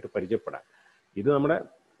പ്രക്രിയകളുമായിട്ട് പരിചയപ്പെടാൻ. ഇത് നമ്മുടെ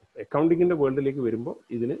അക്കൗണ്ടിങ്ങിൻ്റെ വേൾഡിലേക്ക് വരുമ്പോൾ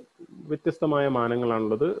ഇതിന് വ്യത്യസ്തമായ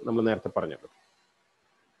മാനങ്ങളാണുള്ളത്, നമ്മൾ നേരത്തെ പറഞ്ഞത്.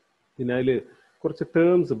 പിന്നെ അതിൽ കുറച്ച്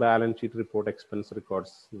terms, balance sheet, report, expense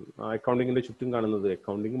records, അക്കൗണ്ടിങ്ങിൻ്റെ ചുറ്റും കാണുന്നത്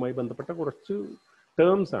അക്കൗണ്ടിങ്ങുമായി ബന്ധപ്പെട്ട കുറച്ച്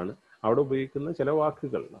ടേംസ് ആണ്. അവിടെ ഉപയോഗിക്കുന്ന ചില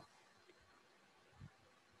വാക്കുകൾ.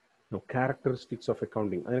 ക്യാരക്ടറിസ്റ്റിക്സ് ഓഫ്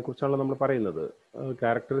അക്കൗണ്ടിങ്, അതിനെക്കുറിച്ചാണല്ലോ നമ്മൾ പറയുന്നത്.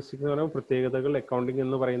 ക്യാരക്ടറിസ്റ്റിക്സ് എന്ന് പറയുമ്പോൾ പ്രത്യേകതകൾ. അക്കൗണ്ടിങ്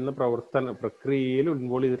എന്ന് പറയുന്ന പ്രക്രിയയിൽ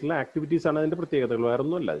ഇൻവോൾവ് ചെയ്തിട്ടുള്ള ആക്ടിവിറ്റീസ് ആണ് അതിൻ്റെ പ്രത്യേകതകൾ, വേറെ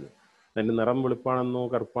ഒന്നുമല്ല. അതിൻ്റെ നിറം വെളുപ്പാണെന്നോ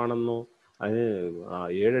കറുപ്പാണെന്നോ, അതിന്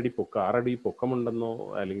 7 അടി പൊക്കം, 6 അടി പൊക്കമുണ്ടെന്നോ,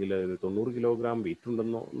 അല്ലെങ്കിൽ 90 കിലോഗ്രാം വെയിറ്റ്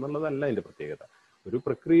ഉണ്ടെന്നോ എന്നുള്ളതല്ല അതിൻ്റെ പ്രത്യേകത. ഒരു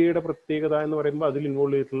പ്രക്രിയയുടെ പ്രത്യേകത എന്ന് പറയുമ്പോൾ അതിൽ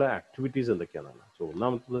ഇൻവോൾവ് ചെയ്തിട്ടുള്ള ആക്ടിവിറ്റീസ് എന്തൊക്കെയാണെന്നാണ്. സോ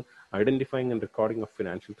ഒന്നാമത്തത് identifying and recording of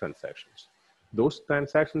financial transactions. Those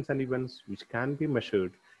transactions and events which can be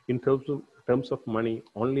measured in terms of money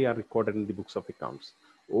only are recorded in the books of accounts.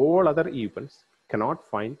 All other events cannot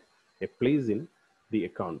find a place in the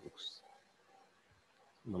account books.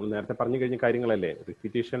 നമ്മൾ നേരത്തെ പറഞ്ഞു കഴിഞ്ഞ കാര്യങ്ങളല്ലേ,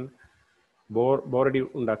 repetition ബോറടി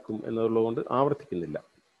ഉണ്ടാക്കും എന്നുള്ളതുകൊണ്ട് ആവർത്തിക്കുന്നില്ല.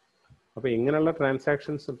 അപ്പോൾ എങ്ങനെയുള്ള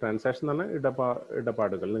transaction എന്ന് പറഞ്ഞാൽ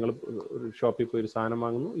ഇടപാടുകൾ. നിങ്ങൾ ഒരു ഷോപ്പിൽ പോയി ഒരു സാധനം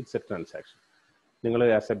വാങ്ങുന്നു, ഇറ്റ്സ് എ ട്രാൻസാക്ഷൻ. നിങ്ങൾ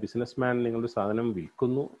ആസ് എ ബിസിനസ് മാൻ നിങ്ങളുടെ സാധനം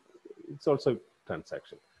വിൽക്കുന്നു, ഇറ്റ്സ് ഓൾസോ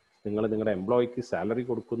ട്രാൻസാക്ഷൻ. നിങ്ങൾ നിങ്ങളുടെ എംപ്ലോയിക്ക് സാലറി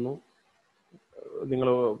കൊടുക്കുന്നു, നിങ്ങൾ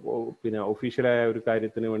പിന്നെ ഒഫീഷ്യലായ ഒരു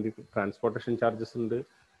കാര്യത്തിന് വേണ്ടി ട്രാൻസ്പോർട്ടേഷൻ ചാർജസ് ഉണ്ട്,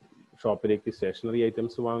 ഷോപ്പിലേക്ക് സ്റ്റേഷനറി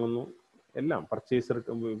ഐറ്റംസ് വാങ്ങുന്നു, എല്ലാം പർച്ചേസ്.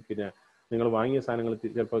 പിന്നെ നിങ്ങൾ വാങ്ങിയ സാധനങ്ങൾ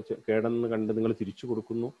ചിലപ്പോൾ കേടെന്ന് കണ്ട് നിങ്ങൾ തിരിച്ചു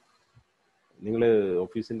കൊടുക്കുന്നു. നിങ്ങൾ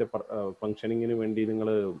ഓഫീസിൻ്റെ ഫങ്ഷനിങ്ങിന് വേണ്ടി നിങ്ങൾ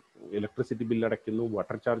ഇലക്ട്രിസിറ്റി ബില്ല് അടയ്ക്കുന്നു,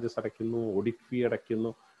 വാട്ടർ ചാർജസ് അടയ്ക്കുന്നു, ഓഡിറ്റ് ഫീ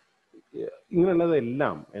അടയ്ക്കുന്നു.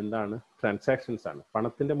 ഇങ്ങനെയുള്ളതെല്ലാം എന്താണ്? ട്രാൻസാക്ഷൻസ് ആണ്.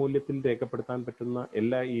 പണത്തിൻ്റെ മൂല്യത്തിൽ രേഖപ്പെടുത്താൻ പറ്റുന്ന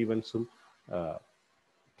എല്ലാ ഈവൻസും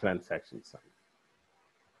ട്രാൻസാക്ഷൻസ് ആണ്.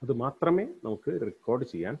 അത് മാത്രമേ നമുക്ക് റെക്കോർഡ്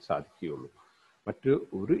ചെയ്യാൻ സാധിക്കുകയുള്ളൂ. മറ്റ്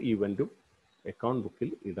ഒരു ഈവൻറ്റും അക്കൗണ്ട് ബുക്കിൽ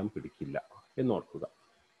ഇടം പിടിക്കില്ല എന്നോർക്കുക.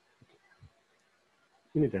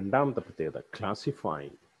 ഇനി രണ്ടാമത്തെ പ്രത്യേകത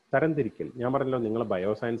ക്ലാസിഫൈങ്, തരംതിരിക്കൽ. ഞാൻ പറഞ്ഞല്ലോ നിങ്ങളെ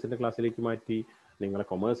ബയോസയൻസിൻ്റെ ക്ലാസ്സിലേക്ക് മാറ്റി, നിങ്ങളെ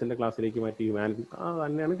കൊമേഴ്സിൻ്റെ ക്ലാസ്സിലേക്ക് മാറ്റി, ഹ്യൂമാനിറ്റി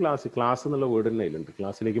തന്നെയാണ് ക്ലാസ് എന്നുള്ള വേർഡ് തന്നെ അതിലുണ്ട്,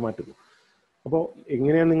 ക്ലാസ്സിലേക്ക് മാറ്റുന്നു. അപ്പോൾ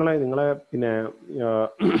എങ്ങനെയാണ് നിങ്ങളെ പിന്നെ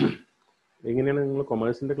എങ്ങനെയാണ് നിങ്ങൾ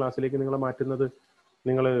കൊമേഴ്സിൻ്റെ ക്ലാസ്സിലേക്ക് നിങ്ങളെ മാറ്റുന്നത്?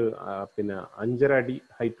 നിങ്ങൾ പിന്നെ 5.5 അടി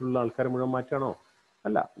ഹൈറ്റുള്ള ആൾക്കാരെ മുഴുവൻ മാറ്റാണോ?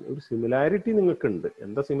 അല്ല, ഒരു സിമിലാരിറ്റി നിങ്ങൾക്കുണ്ട്.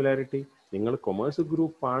 എന്താ സിമിലാരിറ്റി? നിങ്ങൾ കൊമേഴ്സ്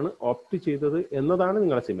ഗ്രൂപ്പാണ് ഓപ്റ്റ് ചെയ്തത് എന്നതാണ്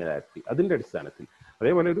നിങ്ങളുടെ സിമിലാരിറ്റി. അതിൻ്റെ അടിസ്ഥാനത്തിൽ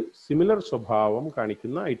അതേപോലെ ഒരു സിമിലർ സ്വഭാവം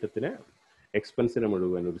കാണിക്കുന്ന ഐറ്റത്തിനെ, എക്സ്പെൻസിനെ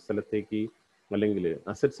മുഴുവൻ ഒരു സ്ഥലത്തേക്ക് അല്ലെങ്കിൽ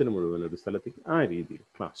അസറ്റ്സിന് മുഴുവൻ ഒരു സ്ഥലത്തേക്ക്, ആ രീതിയിൽ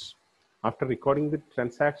class. After recording the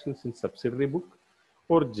transactions in subsidiary book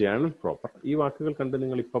or journal proper. ഈ വാക്കുകൾ കണ്ട്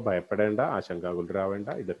നിങ്ങൾ ഇപ്പോൾ ഭയപ്പെടേണ്ട, ആശങ്കാകുലരാവേണ്ട,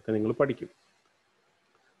 ഇതൊക്കെ നിങ്ങൾ പഠിക്കും.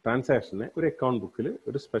 ട്രാൻസാക്ഷനെ ഒരു അക്കൗണ്ട് ബുക്കിൽ,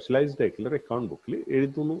 ഒരു സ്പെഷ്യലൈസ്ഡ് ആയിട്ടുള്ള ഒരു അക്കൗണ്ട് ബുക്കിൽ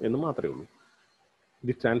എഴുതുന്നു എന്ന് മാത്രമേ ഉള്ളൂ.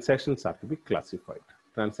 The transactions are to B classified.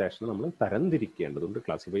 Transaction നമ്മൾ തരംതിരിക്കേണ്ടതുണ്ട്.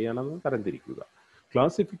 ക്ലാസിഫൈ ചെയ്യാനാണ് തരംതിരിക്കുക.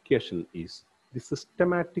 Classification is the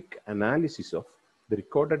systematic analysis of the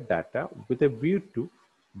recorded data with a view to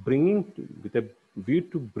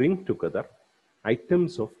bring together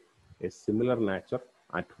items of a similar nature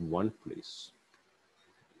at one place.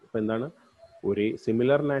 അപ്പോൾ എന്താണ് ഒരേ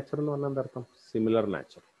similar nature എന്ന് പറഞ്ഞാൽ എന്താ അർത്ഥം? Similar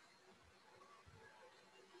nature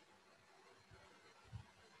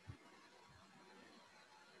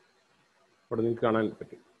അവിടെ നിങ്ങൾക്ക് കാണാൻ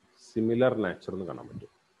പറ്റും. സിമിലർ നാച്ചർ എന്ന് കാണാൻ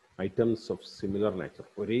പറ്റും. ഐറ്റംസ് ഓഫ് സിമിലർ നാച്ചർ,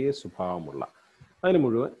 ഒരേ സ്വഭാവമുള്ള, അതിന്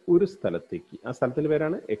മുഴുവൻ ഒരു സ്ഥലത്തേക്ക്. ആ സ്ഥലത്തിൻ്റെ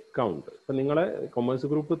പേരാണ് അക്കൗണ്ട്. ഇപ്പം നിങ്ങളെ കൊമേഴ്സ്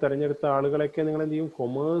ഗ്രൂപ്പ് തിരഞ്ഞെടുത്ത ആളുകളെയൊക്കെ നിങ്ങൾ എന്ത് ചെയ്യും?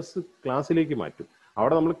 കൊമേഴ്സ് ക്ലാസ്സിലേക്ക് മാറ്റും.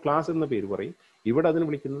 അവിടെ നമ്മൾ ക്ലാസ് എന്ന പേര് പറയും. ഇവിടെ അതിന്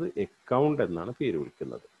വിളിക്കുന്നത് അക്കൗണ്ട് എന്നാണ് പേര്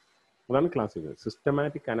വിളിക്കുന്നത്. അതാണ് ക്ലാസിഫിക്കേഷൻ.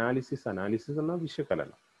 സിസ്റ്റമാറ്റിക് അനാലിസിസ് എന്ന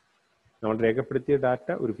വിശകലനം. നമ്മൾ രേഖപ്പെടുത്തിയ ഡാറ്റ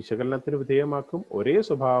ഒരു വിശകലനത്തിന് വിധേയമാക്കും. ഒരേ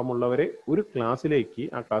സ്വഭാവമുള്ളവരെ ഒരു ക്ലാസ്സിലേക്ക്,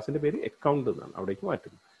 ആ ക്ലാസ്സിൻ്റെ പേര് അക്കൗണ്ട് എന്നാണ്, അവിടേക്ക്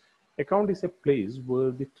മാറ്റും. Account is A place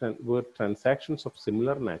where transactions of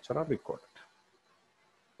similar nature R recorded.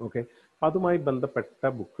 Okay, അതുമായി ബന്ധപ്പെട്ട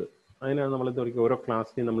ബുക്ക്, അതിനാണ് നമ്മൾ എന്ത് വിളിക്കുക? ഓരോ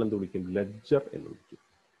ക്ലാസ്സിനെയും നമ്മൾ എന്ത് വിളിക്കും? ലെഡ്ജർ എന്ന് വിളിക്കും.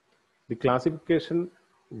 The classification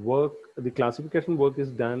work is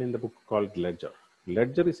done in the book called ledger.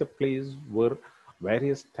 Ledger is a place where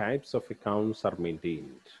various types of accounts are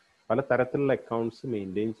maintained. പല തരത്തിലുള്ള അക്കൗണ്ട്സ്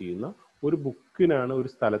മെയിൻറ്റെയിൻ ചെയ്യുന്ന ഒരു ബുക്കിനാണ്, ഒരു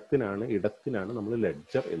സ്ഥലത്തിനാണ്, ഇടത്തിനാണ് നമ്മൾ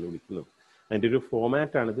ലെഡ്ജർ എന്ന് വിളിക്കുന്നത്. അതിൻ്റെ ഒരു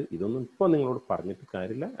ഫോമാറ്റാണിത്. ഇതൊന്നും ഇപ്പോൾ നിങ്ങളോട് പറഞ്ഞിട്ട്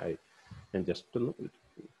കാര്യമില്ല, ഞാൻ ജസ്റ്റ് ഒന്ന്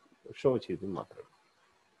ഷോ ചെയ്തു മാത്രമേ.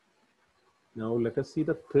 Now let us see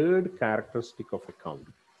the third characteristic of account,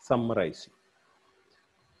 summarizing.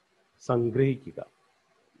 സംഗ്രഹിക്കുക.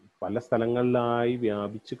 പല സ്ഥലങ്ങളിലായി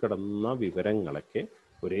വ്യാപിച്ചു കിടന്ന വിവരങ്ങളൊക്കെ,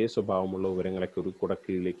 ഒരേ സ്വഭാവമുള്ള വിവരങ്ങളൊക്കെ ഒരു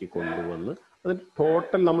കുടക്കീഴിലേക്ക് കൊണ്ടുവന്ന് അതിൻ്റെ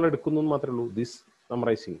ടോട്ടൽ നമ്മൾ എടുക്കുന്നു എന്ന് മാത്രമേ ഉള്ളൂ. This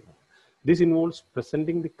summarising. This involves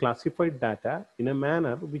presenting the classified data in a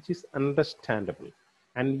manner which is understandable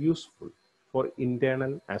and useful for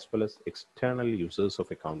internal as well as external users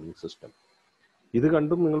of accounting system. ഇത്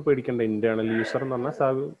കണ്ടും നിങ്ങൾ പേടിക്കേണ്ട. ഇന്റേണൽ യൂസർ എന്ന്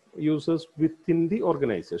പറഞ്ഞാൽ യൂസേഴ്സ് വിത്തിൻ ദി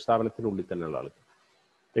ഓർഗനൈസേഷൻ, സ്ഥാപനത്തിനുള്ളിൽ തന്നെയുള്ള ആളുകൾ.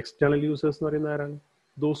 External users എന്ന് പറയുന്ന ആരാണ്?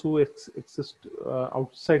 Those who exist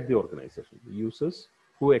outside the organization. Users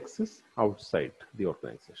who exist outside the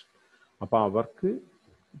organization. അപ്പോൾ അവർക്ക്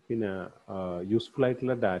പിന്നെ യൂസ്ഫുൾ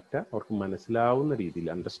ആയിട്ടുള്ള ഡാറ്റ അവർക്ക് മനസ്സിലാവുന്ന രീതിയിൽ,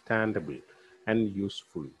 അണ്ടർസ്റ്റാൻഡബിൾ ആൻഡ്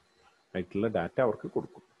യൂസ്ഫുൾ ആയിട്ടുള്ള ഡാറ്റ അവർക്ക്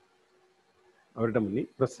കൊടുക്കും, അവരുടെ മുന്നിൽ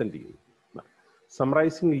പ്രസൻറ്റ് ചെയ്യും.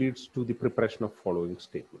 Summarising leads to the preparation of following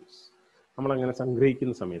statements. നമ്മളങ്ങനെ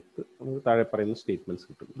സംഗ്രഹിക്കുന്ന സമയത്ത് നമുക്ക് താഴെ പറയുന്ന സ്റ്റേറ്റ്മെൻറ്റ്സ്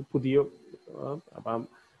കിട്ടും. ഇത് പുതിയ, അപ്പം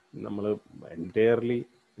നമ്മൾ എൻറ്റയർലി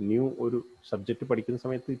ന്യൂ ഒരു സബ്ജക്റ്റ് പഠിക്കുന്ന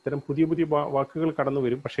സമയത്ത് ഇത്തരം പുതിയ പുതിയ വാക്കുകൾ കടന്നു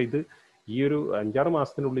വരും. പക്ഷേ ഇത് ഈ ഒരു 5-6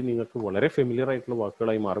 മാസത്തിനുള്ളിൽ നിങ്ങൾക്ക് വളരെ ഫെമിലിയർ ആയിട്ടുള്ള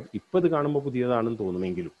വാക്കുകളായി മാറും. ഇപ്പോൾ ഇത് കാണുമ്പോൾ പുതിയതാണെന്ന്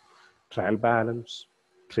തോന്നുമെങ്കിലും trial balance,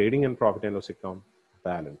 trading and profit and loss account,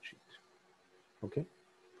 balance sheet. Okay,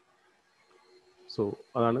 so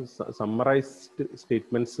അതാണ് സമ്മറൈസ്ഡ്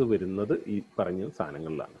സ്റ്റേറ്റ്മെൻറ്റ്സ് വരുന്നത് ഈ പറഞ്ഞ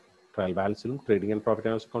സാധനങ്ങളിലാണ്. Trial ബാലൻസിലും trading and profit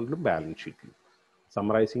and loss അക്കൗണ്ടിലും balance ഷീറ്റിലും.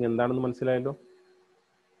 Summarising എന്താണെന്ന് മനസ്സിലായല്ലോ?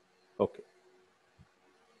 Okay.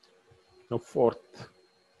 Now fourth,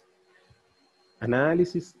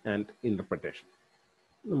 analysis and interpretation.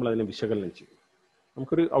 നമ്മൾ അതിനെ വിശകലനം ചെയ്യും.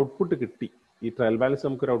 നമുക്കൊരു ഔട്ട്പുട്ട് കിട്ടി. ഈ ട്രയൽ ബാലൻസ്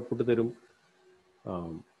നമുക്കൊരു ഔട്ട്പുട്ട് തരും,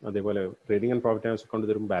 അതേപോലെ trading and profit and loss account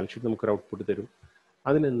തരും, ബാലൻസ് ഷീറ്റ് നമുക്കൊരു ഔട്ട്പുട്ട് തരും.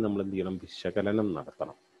 അതിന് നമ്മൾ എന്ത് ചെയ്യണം? വിശകലനം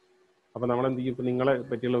നടത്തണം. അപ്പോൾ നമ്മൾ എന്ത് ചെയ്യും? ഇപ്പോൾ നിങ്ങളെ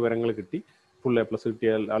പറ്റിയുള്ള വിവരങ്ങൾ കിട്ടി, ഫുൾ A+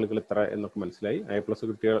 കിട്ടിയ ആളുകൾ എത്ര എന്നൊക്കെ മനസ്സിലായി. A+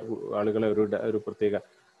 കിട്ടിയ ആളുകളെ ഒരു പ്രത്യേക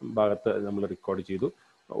ഭാഗത്ത് നമ്മൾ റെക്കോർഡ് ചെയ്തു.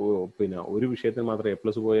 പിന്നെ ഒരു വിഷയത്തിന് മാത്രം A+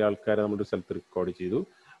 പോയ ആൾക്കാരെ നമ്മളൊരു സ്ഥലത്ത് റെക്കോർഡ് ചെയ്തു.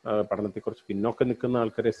 പഠനത്തെക്കുറിച്ച് പിന്നോക്കം നിൽക്കുന്ന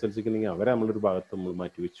ആൾക്കാരെ SLCക്ക് ഉണ്ടെങ്കിൽ അവരെ നമ്മളൊരു ഭാഗത്ത് നമ്മൾ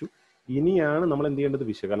മാറ്റിവെച്ചു. ഇനിയാണ് നമ്മൾ എന്ത് ചെയ്യേണ്ടത്?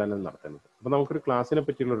 വിശകലനം നടത്തേണ്ടത്. അപ്പോൾ നമുക്കൊരു ക്ലാസ്സിനെ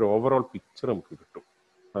പറ്റിയുള്ള ഒരു ഓവറോൾ പിക്ചർ നമുക്ക് കിട്ടും.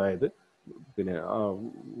 അതായത് പിന്നെ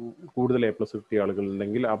കൂടുതൽ A+ കിട്ടിയ ആളുകൾ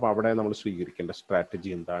ഉണ്ടെങ്കിൽ അപ്പോൾ അവിടെ നമ്മൾ സ്വീകരിക്കേണ്ട സ്ട്രാറ്റജി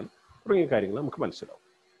എന്താണ് തുടങ്ങിയ കാര്യങ്ങൾ നമുക്ക് മനസ്സിലാവും.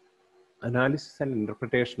 Analysis and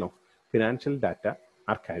interpretation of financial data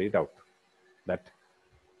are carried out. That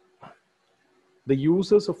the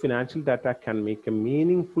users of financial data can make a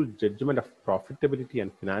meaningful judgment of profitability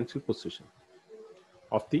and financial position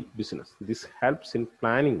of the business. This helps in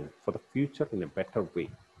planning for the future in a better way.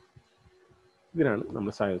 ഇതിനാണ്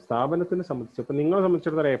നമ്മൾ സ്ഥാപനത്തിനെ സംബന്ധിച്ചപ്പോൾ നിങ്ങളെ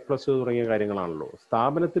സംബന്ധിച്ചിടത്തോളം A+ തുടങ്ങിയ കാര്യങ്ങളാണല്ലോ.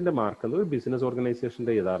 സ്ഥാപനത്തിൻ്റെ mark എന്നത് ഒരു business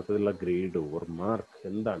ഓർഗനൈസേഷൻ്റെ യഥാർത്ഥത്തിലുള്ള grade or mark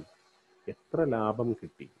എന്താണ്? എത്ര ലാഭം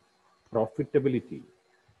കിട്ടി, പ്രോഫിറ്റബിലിറ്റി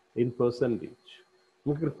ഇൻ പെർസെൻറ്റേജ്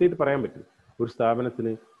നമുക്ക് കൃത്യമായിട്ട് പറയാൻ പറ്റും. ഒരു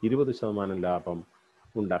സ്ഥാപനത്തിന് 20% ലാഭം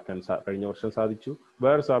ഉണ്ടാക്കാൻ കഴിഞ്ഞ വർഷം സാധിച്ചു,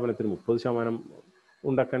 വേറെ സ്ഥാപനത്തിന് 30%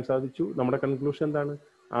 ഉണ്ടാക്കാൻ സാധിച്ചു. നമ്മുടെ കൺക്ലൂഷൻ എന്താണ്?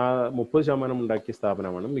 ആ 30% ഉണ്ടാക്കിയ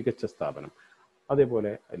സ്ഥാപനമാണ് മികച്ച സ്ഥാപനം.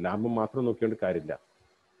 അതേപോലെ ലാഭം മാത്രം നോക്കിക്കൊണ്ട് കാര്യമില്ല,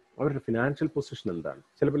 അവരുടെ ഫിനാൻഷ്യൽ പൊസിഷൻ എന്താണ്?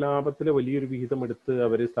 ചിലപ്പോൾ ലാഭത്തിലെ വലിയൊരു വിഹിതം എടുത്ത്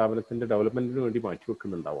അവർ സ്ഥാപനത്തിൻ്റെ ഡെവലപ്മെൻറ്റിന് വേണ്ടി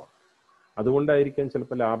മാറ്റിവെക്കുന്നുണ്ടാവാം. അതുകൊണ്ടായിരിക്കാം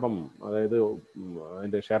ചിലപ്പോൾ ലാഭം, അതായത്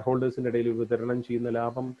അതിൻ്റെ ഷെയർ ഹോൾഡേഴ്സിൻ്റെ ഇടയിൽ വിതരണം ചെയ്യുന്ന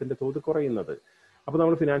ലാഭത്തിൻ്റെ തോത് കുറയുന്നത്. അപ്പോൾ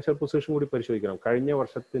നമ്മൾ ഫിനാൻഷ്യൽ പൊസിഷൻ കൂടി പരിശോധിക്കണം. കഴിഞ്ഞ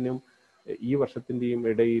വർഷത്തിനും ഈ വർഷത്തിൻ്റെയും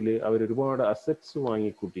ഇടയിൽ അവർ ഒരുപാട് അസറ്റ്സ്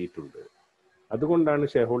വാങ്ങിക്കൂട്ടിയിട്ടുണ്ട്. അതുകൊണ്ടാണ്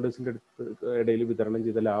ഷെയർ ഹോൾഡേഴ്സിൻ്റെ ഇടയിൽ വിതരണം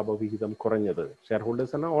ചെയ്ത ലാഭവിഹിതം കുറഞ്ഞത്. ഷെയർ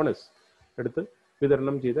ഹോൾഡേഴ്സ് എന്ന ഓണേഴ്സ് എടുത്ത്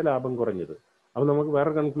വിതരണം ചെയ്ത ലാഭം കുറഞ്ഞത്. അപ്പോൾ നമുക്ക്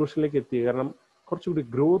വേറെ കൺക്ലൂഷനിലേക്ക് എത്തി. കാരണം കുറച്ചുകൂടി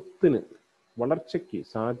ഗ്രോത്തിന്, വളർച്ചയ്ക്ക്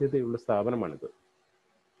സാധ്യതയുള്ള സ്ഥാപനമാണിത്.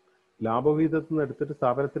 ലാഭവിഹിതത്തിൽ നിന്ന് എടുത്തിട്ട്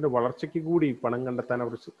സ്ഥാപനത്തിൻ്റെ വളർച്ചയ്ക്ക് കൂടി പണം കണ്ടെത്താൻ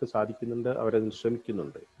അവർക്ക് സാധിക്കുന്നുണ്ട്, അവരതിന്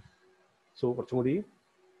ശ്രമിക്കുന്നുണ്ട്. സോ കുറച്ചും കൂടി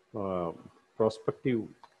പ്രോസ്പെക്റ്റീവ്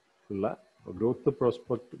ഉള്ള, ഗ്രോത്ത്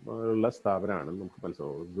പ്രോസ്പെക്റ്റ് ഉള്ള സ്ഥാപനമാണെന്ന് നമുക്ക്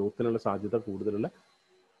മനസ്സിലാവും. ഗ്രോത്തിനുള്ള സാധ്യത കൂടുതലുള്ള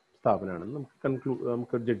സ്ഥാപനമാണെന്ന്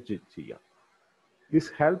നമുക്ക് ജഡ്ജ് ചെയ്യാം.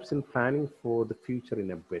 This helps in planning for the future in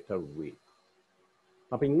A better വേ.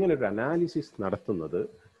 അപ്പം ഇങ്ങനൊരു അനാലിസിസ് നടത്തുന്നത്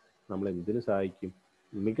നമ്മൾ എന്തിനു സഹായിക്കും?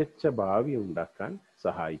 മികച്ച ഭാവി ഉണ്ടാക്കാൻ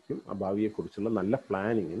സഹായിക്കും. ആ ഭാവിയെക്കുറിച്ചുള്ള നല്ല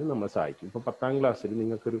പ്ലാനിങ്ങിന് നമ്മളെ സഹായിക്കും. ഇപ്പോൾ 10ാം ക്ലാസ്സിൽ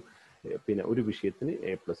നിങ്ങൾക്കൊരു ഒരു വിഷയത്തിന്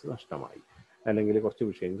A+ നഷ്ടമായി, അല്ലെങ്കിൽ കുറച്ച്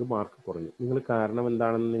വിഷയങ്ങൾക്ക് മാർക്ക് കുറഞ്ഞു. നിങ്ങൾ കാരണം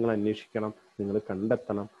എന്താണെന്ന് നിങ്ങൾ അന്വേഷിക്കണം, നിങ്ങൾ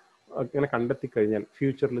കണ്ടെത്തണം. അങ്ങനെ കണ്ടെത്തി കഴിഞ്ഞാൽ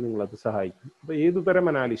ഫ്യൂച്ചറിൽ നിങ്ങളത് സഹായിക്കും. അപ്പോൾ ഏതുതരം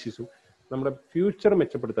അനാലിസിസും നമ്മുടെ ഫ്യൂച്ചർ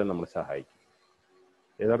മെച്ചപ്പെടുത്താൻ നമ്മളെ സഹായിക്കും.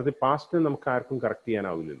 യഥാർത്ഥത്തിൽ പാസ്റ്റിനെ നമുക്ക് ആർക്കും കറക്റ്റ്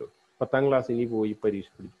ചെയ്യാനാവില്ലല്ലോ. 10ാം ക്ലാസ് ഇനി പോയി പരീക്ഷ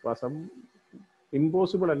പഠിച്ച് പാസ്സാകും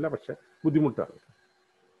ഇമ്പോസിബിൾ അല്ല, പക്ഷെ ബുദ്ധിമുട്ടാണ്.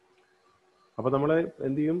 അപ്പോൾ നമ്മൾ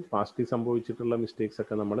എന്ത് ചെയ്യും? പാസ്റ്റിൽ സംഭവിച്ചിട്ടുള്ള മിസ്റ്റേക്സ്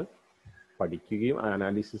ഒക്കെ നമ്മൾ പഠിക്കുകയും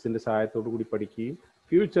അനാലിസിസിൻ്റെ സഹായത്തോടു കൂടി പഠിക്കുകയും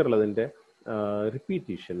ഫ്യൂച്ചറിൽ അതിൻ്റെ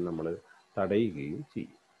റിപ്പീറ്റേഷൻ നമ്മൾ തടയുകയും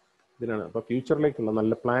ചെയ്യും. ഇതിനാണ് അപ്പോൾ ഫ്യൂച്ചറിലേക്കുള്ള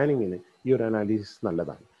നല്ല പ്ലാനിങ്ങിന് ഈ ഒരു അനാലിസിസ്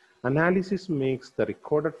നല്ലതാണ്. Analysis makes the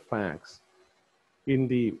recorded facts in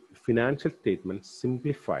the financial statement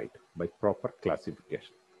simplified by proper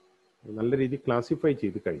classification. നല്ല രീതിയിൽ ക്ലാസിഫൈ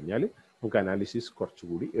ചെയ്ത് കഴിഞ്ഞാൽ നമുക്ക് അനാലിസിസ്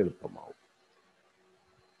കുറച്ചുകൂടി എളുപ്പമാവും.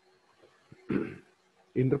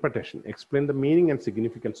 Interpretation explain the meaning and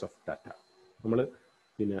significance of data. നമ്മൾ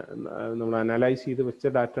അനലൈസ് ചെയ്ത് വെച്ച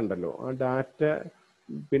ഡാറ്റ ഉണ്ടല്ലോ, ആ ഡാറ്റ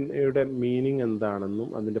യുടെ മീനിങ് എന്താണെന്നും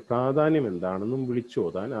അതിൻ്റെ പ്രാധാന്യം എന്താണെന്നും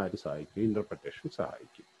വിളിച്ചോതാൻ ആര് സഹായിക്കും? ഇന്റർപ്രിട്ടേഷൻ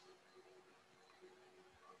സഹായിക്കും.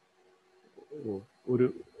 ഒരു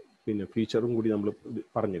ഫീച്ചറും കൂടി നമ്മൾ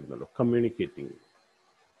പറഞ്ഞിരുന്നല്ലോ, communicating.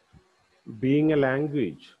 Being A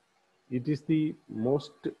language, it is the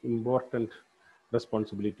most important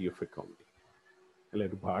responsibility of accounting. അല്ലെ,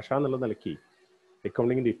 ഒരു ഭാഷ എന്നുള്ള നിലയ്ക്ക്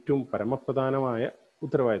അക്കൗണ്ടിങ്ങിൻ്റെ ഏറ്റവും പരമപ്രധാനമായ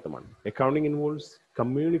ഉത്തരവാദിത്തമാണ്. Accounting involves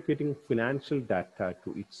communicating financial data to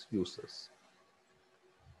its users.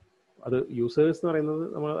 അത് യൂസേഴ്സ് എന്ന് പറയുന്നത്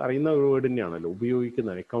നമ്മൾ അറിയുന്ന ഒരു വേർഡ് തന്നെയാണല്ലോ,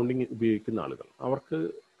 അക്കൗണ്ടിങ് ഉപയോഗിക്കുന്ന ആളുകൾ. അവർക്ക്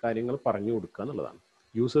കാര്യങ്ങൾ പറഞ്ഞു കൊടുക്കുക എന്നുള്ളതാണ്.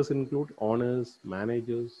 Users include owners,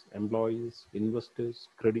 managers, employees, investors,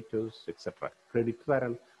 creditors etcetera. Creditor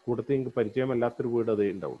ആരാണ്? കൂട്ടത്തിൽ നിങ്ങൾക്ക് പരിചയമല്ലാത്തൊരു വീട് അതേ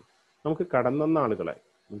ഉണ്ടാവുള്ളൂ. നമുക്ക് കടം തന്ന ആളുകളെ,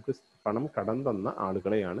 നമുക്ക് പണം കടം തന്ന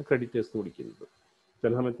ആളുകളെയാണ് ക്രെഡിറ്റേഴ്സ് എന്ന് വിളിക്കുന്നത്.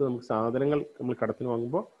 ചില സമയത്ത് നമുക്ക് സാധനങ്ങൾ നമ്മൾ കടത്തിന്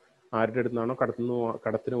വാങ്ങുമ്പോൾ ആരുടെ അടുത്താണോ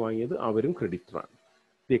കടത്തിന് വാങ്ങിയത് അവരും ക്രെഡിറ്ററാണ്.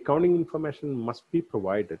 The accounting information must be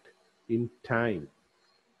provided in time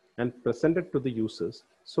and presented to the users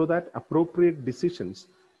so that appropriate decisions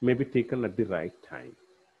may be taken at the right time.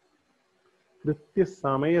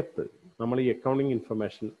 കൃത്യസമയത്ത് നമ്മൾ ഈ അക്കൗണ്ടിങ്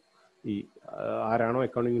ഇൻഫർമേഷൻ, ആരാണോ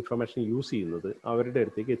അക്കൗണ്ടിങ് ഇൻഫർമേഷൻ യൂസ് ചെയ്യുന്നത് അവരുടെ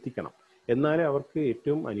അടുത്തേക്ക് എത്തിക്കണം. എന്നാലേ അവർക്ക്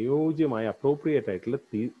ഏറ്റവും അനുയോജ്യമായ അപ്രോപ്രിയേറ്റ് ആയിട്ടുള്ള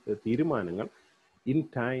തീരുമാനങ്ങൾ in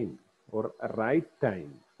time or right time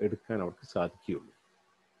എടുക്കാൻ അവർക്ക് സാധിക്കുകയുള്ളൂ.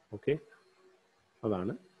 ഓക്കെ,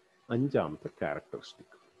 അതാണ് 5ാമത്തെ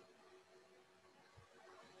ക്യാരക്ടറിസ്റ്റിക്.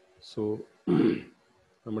 സോ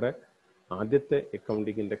നമ്മുടെ ആദ്യത്തെ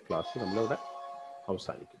അക്കൗണ്ടിങ്ങിൻ്റെ ക്ലാസ് നമ്മളിവിടെ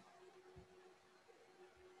അവസാനിക്കും.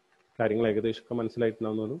 കാര്യങ്ങൾ ഏകദേശമൊക്കെ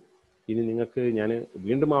മനസ്സിലായിട്ടുണ്ടാവുന്നു. ഇനി നിങ്ങൾക്ക് ഞാൻ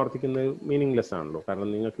വീണ്ടും ആവർത്തിക്കുന്നത് മീനിങ്ലെസ് ആണല്ലോ, കാരണം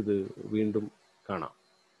നിങ്ങൾക്കിത് വീണ്ടും കാണാം.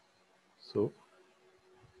 So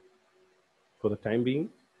for the time being,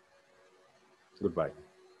 goodbye.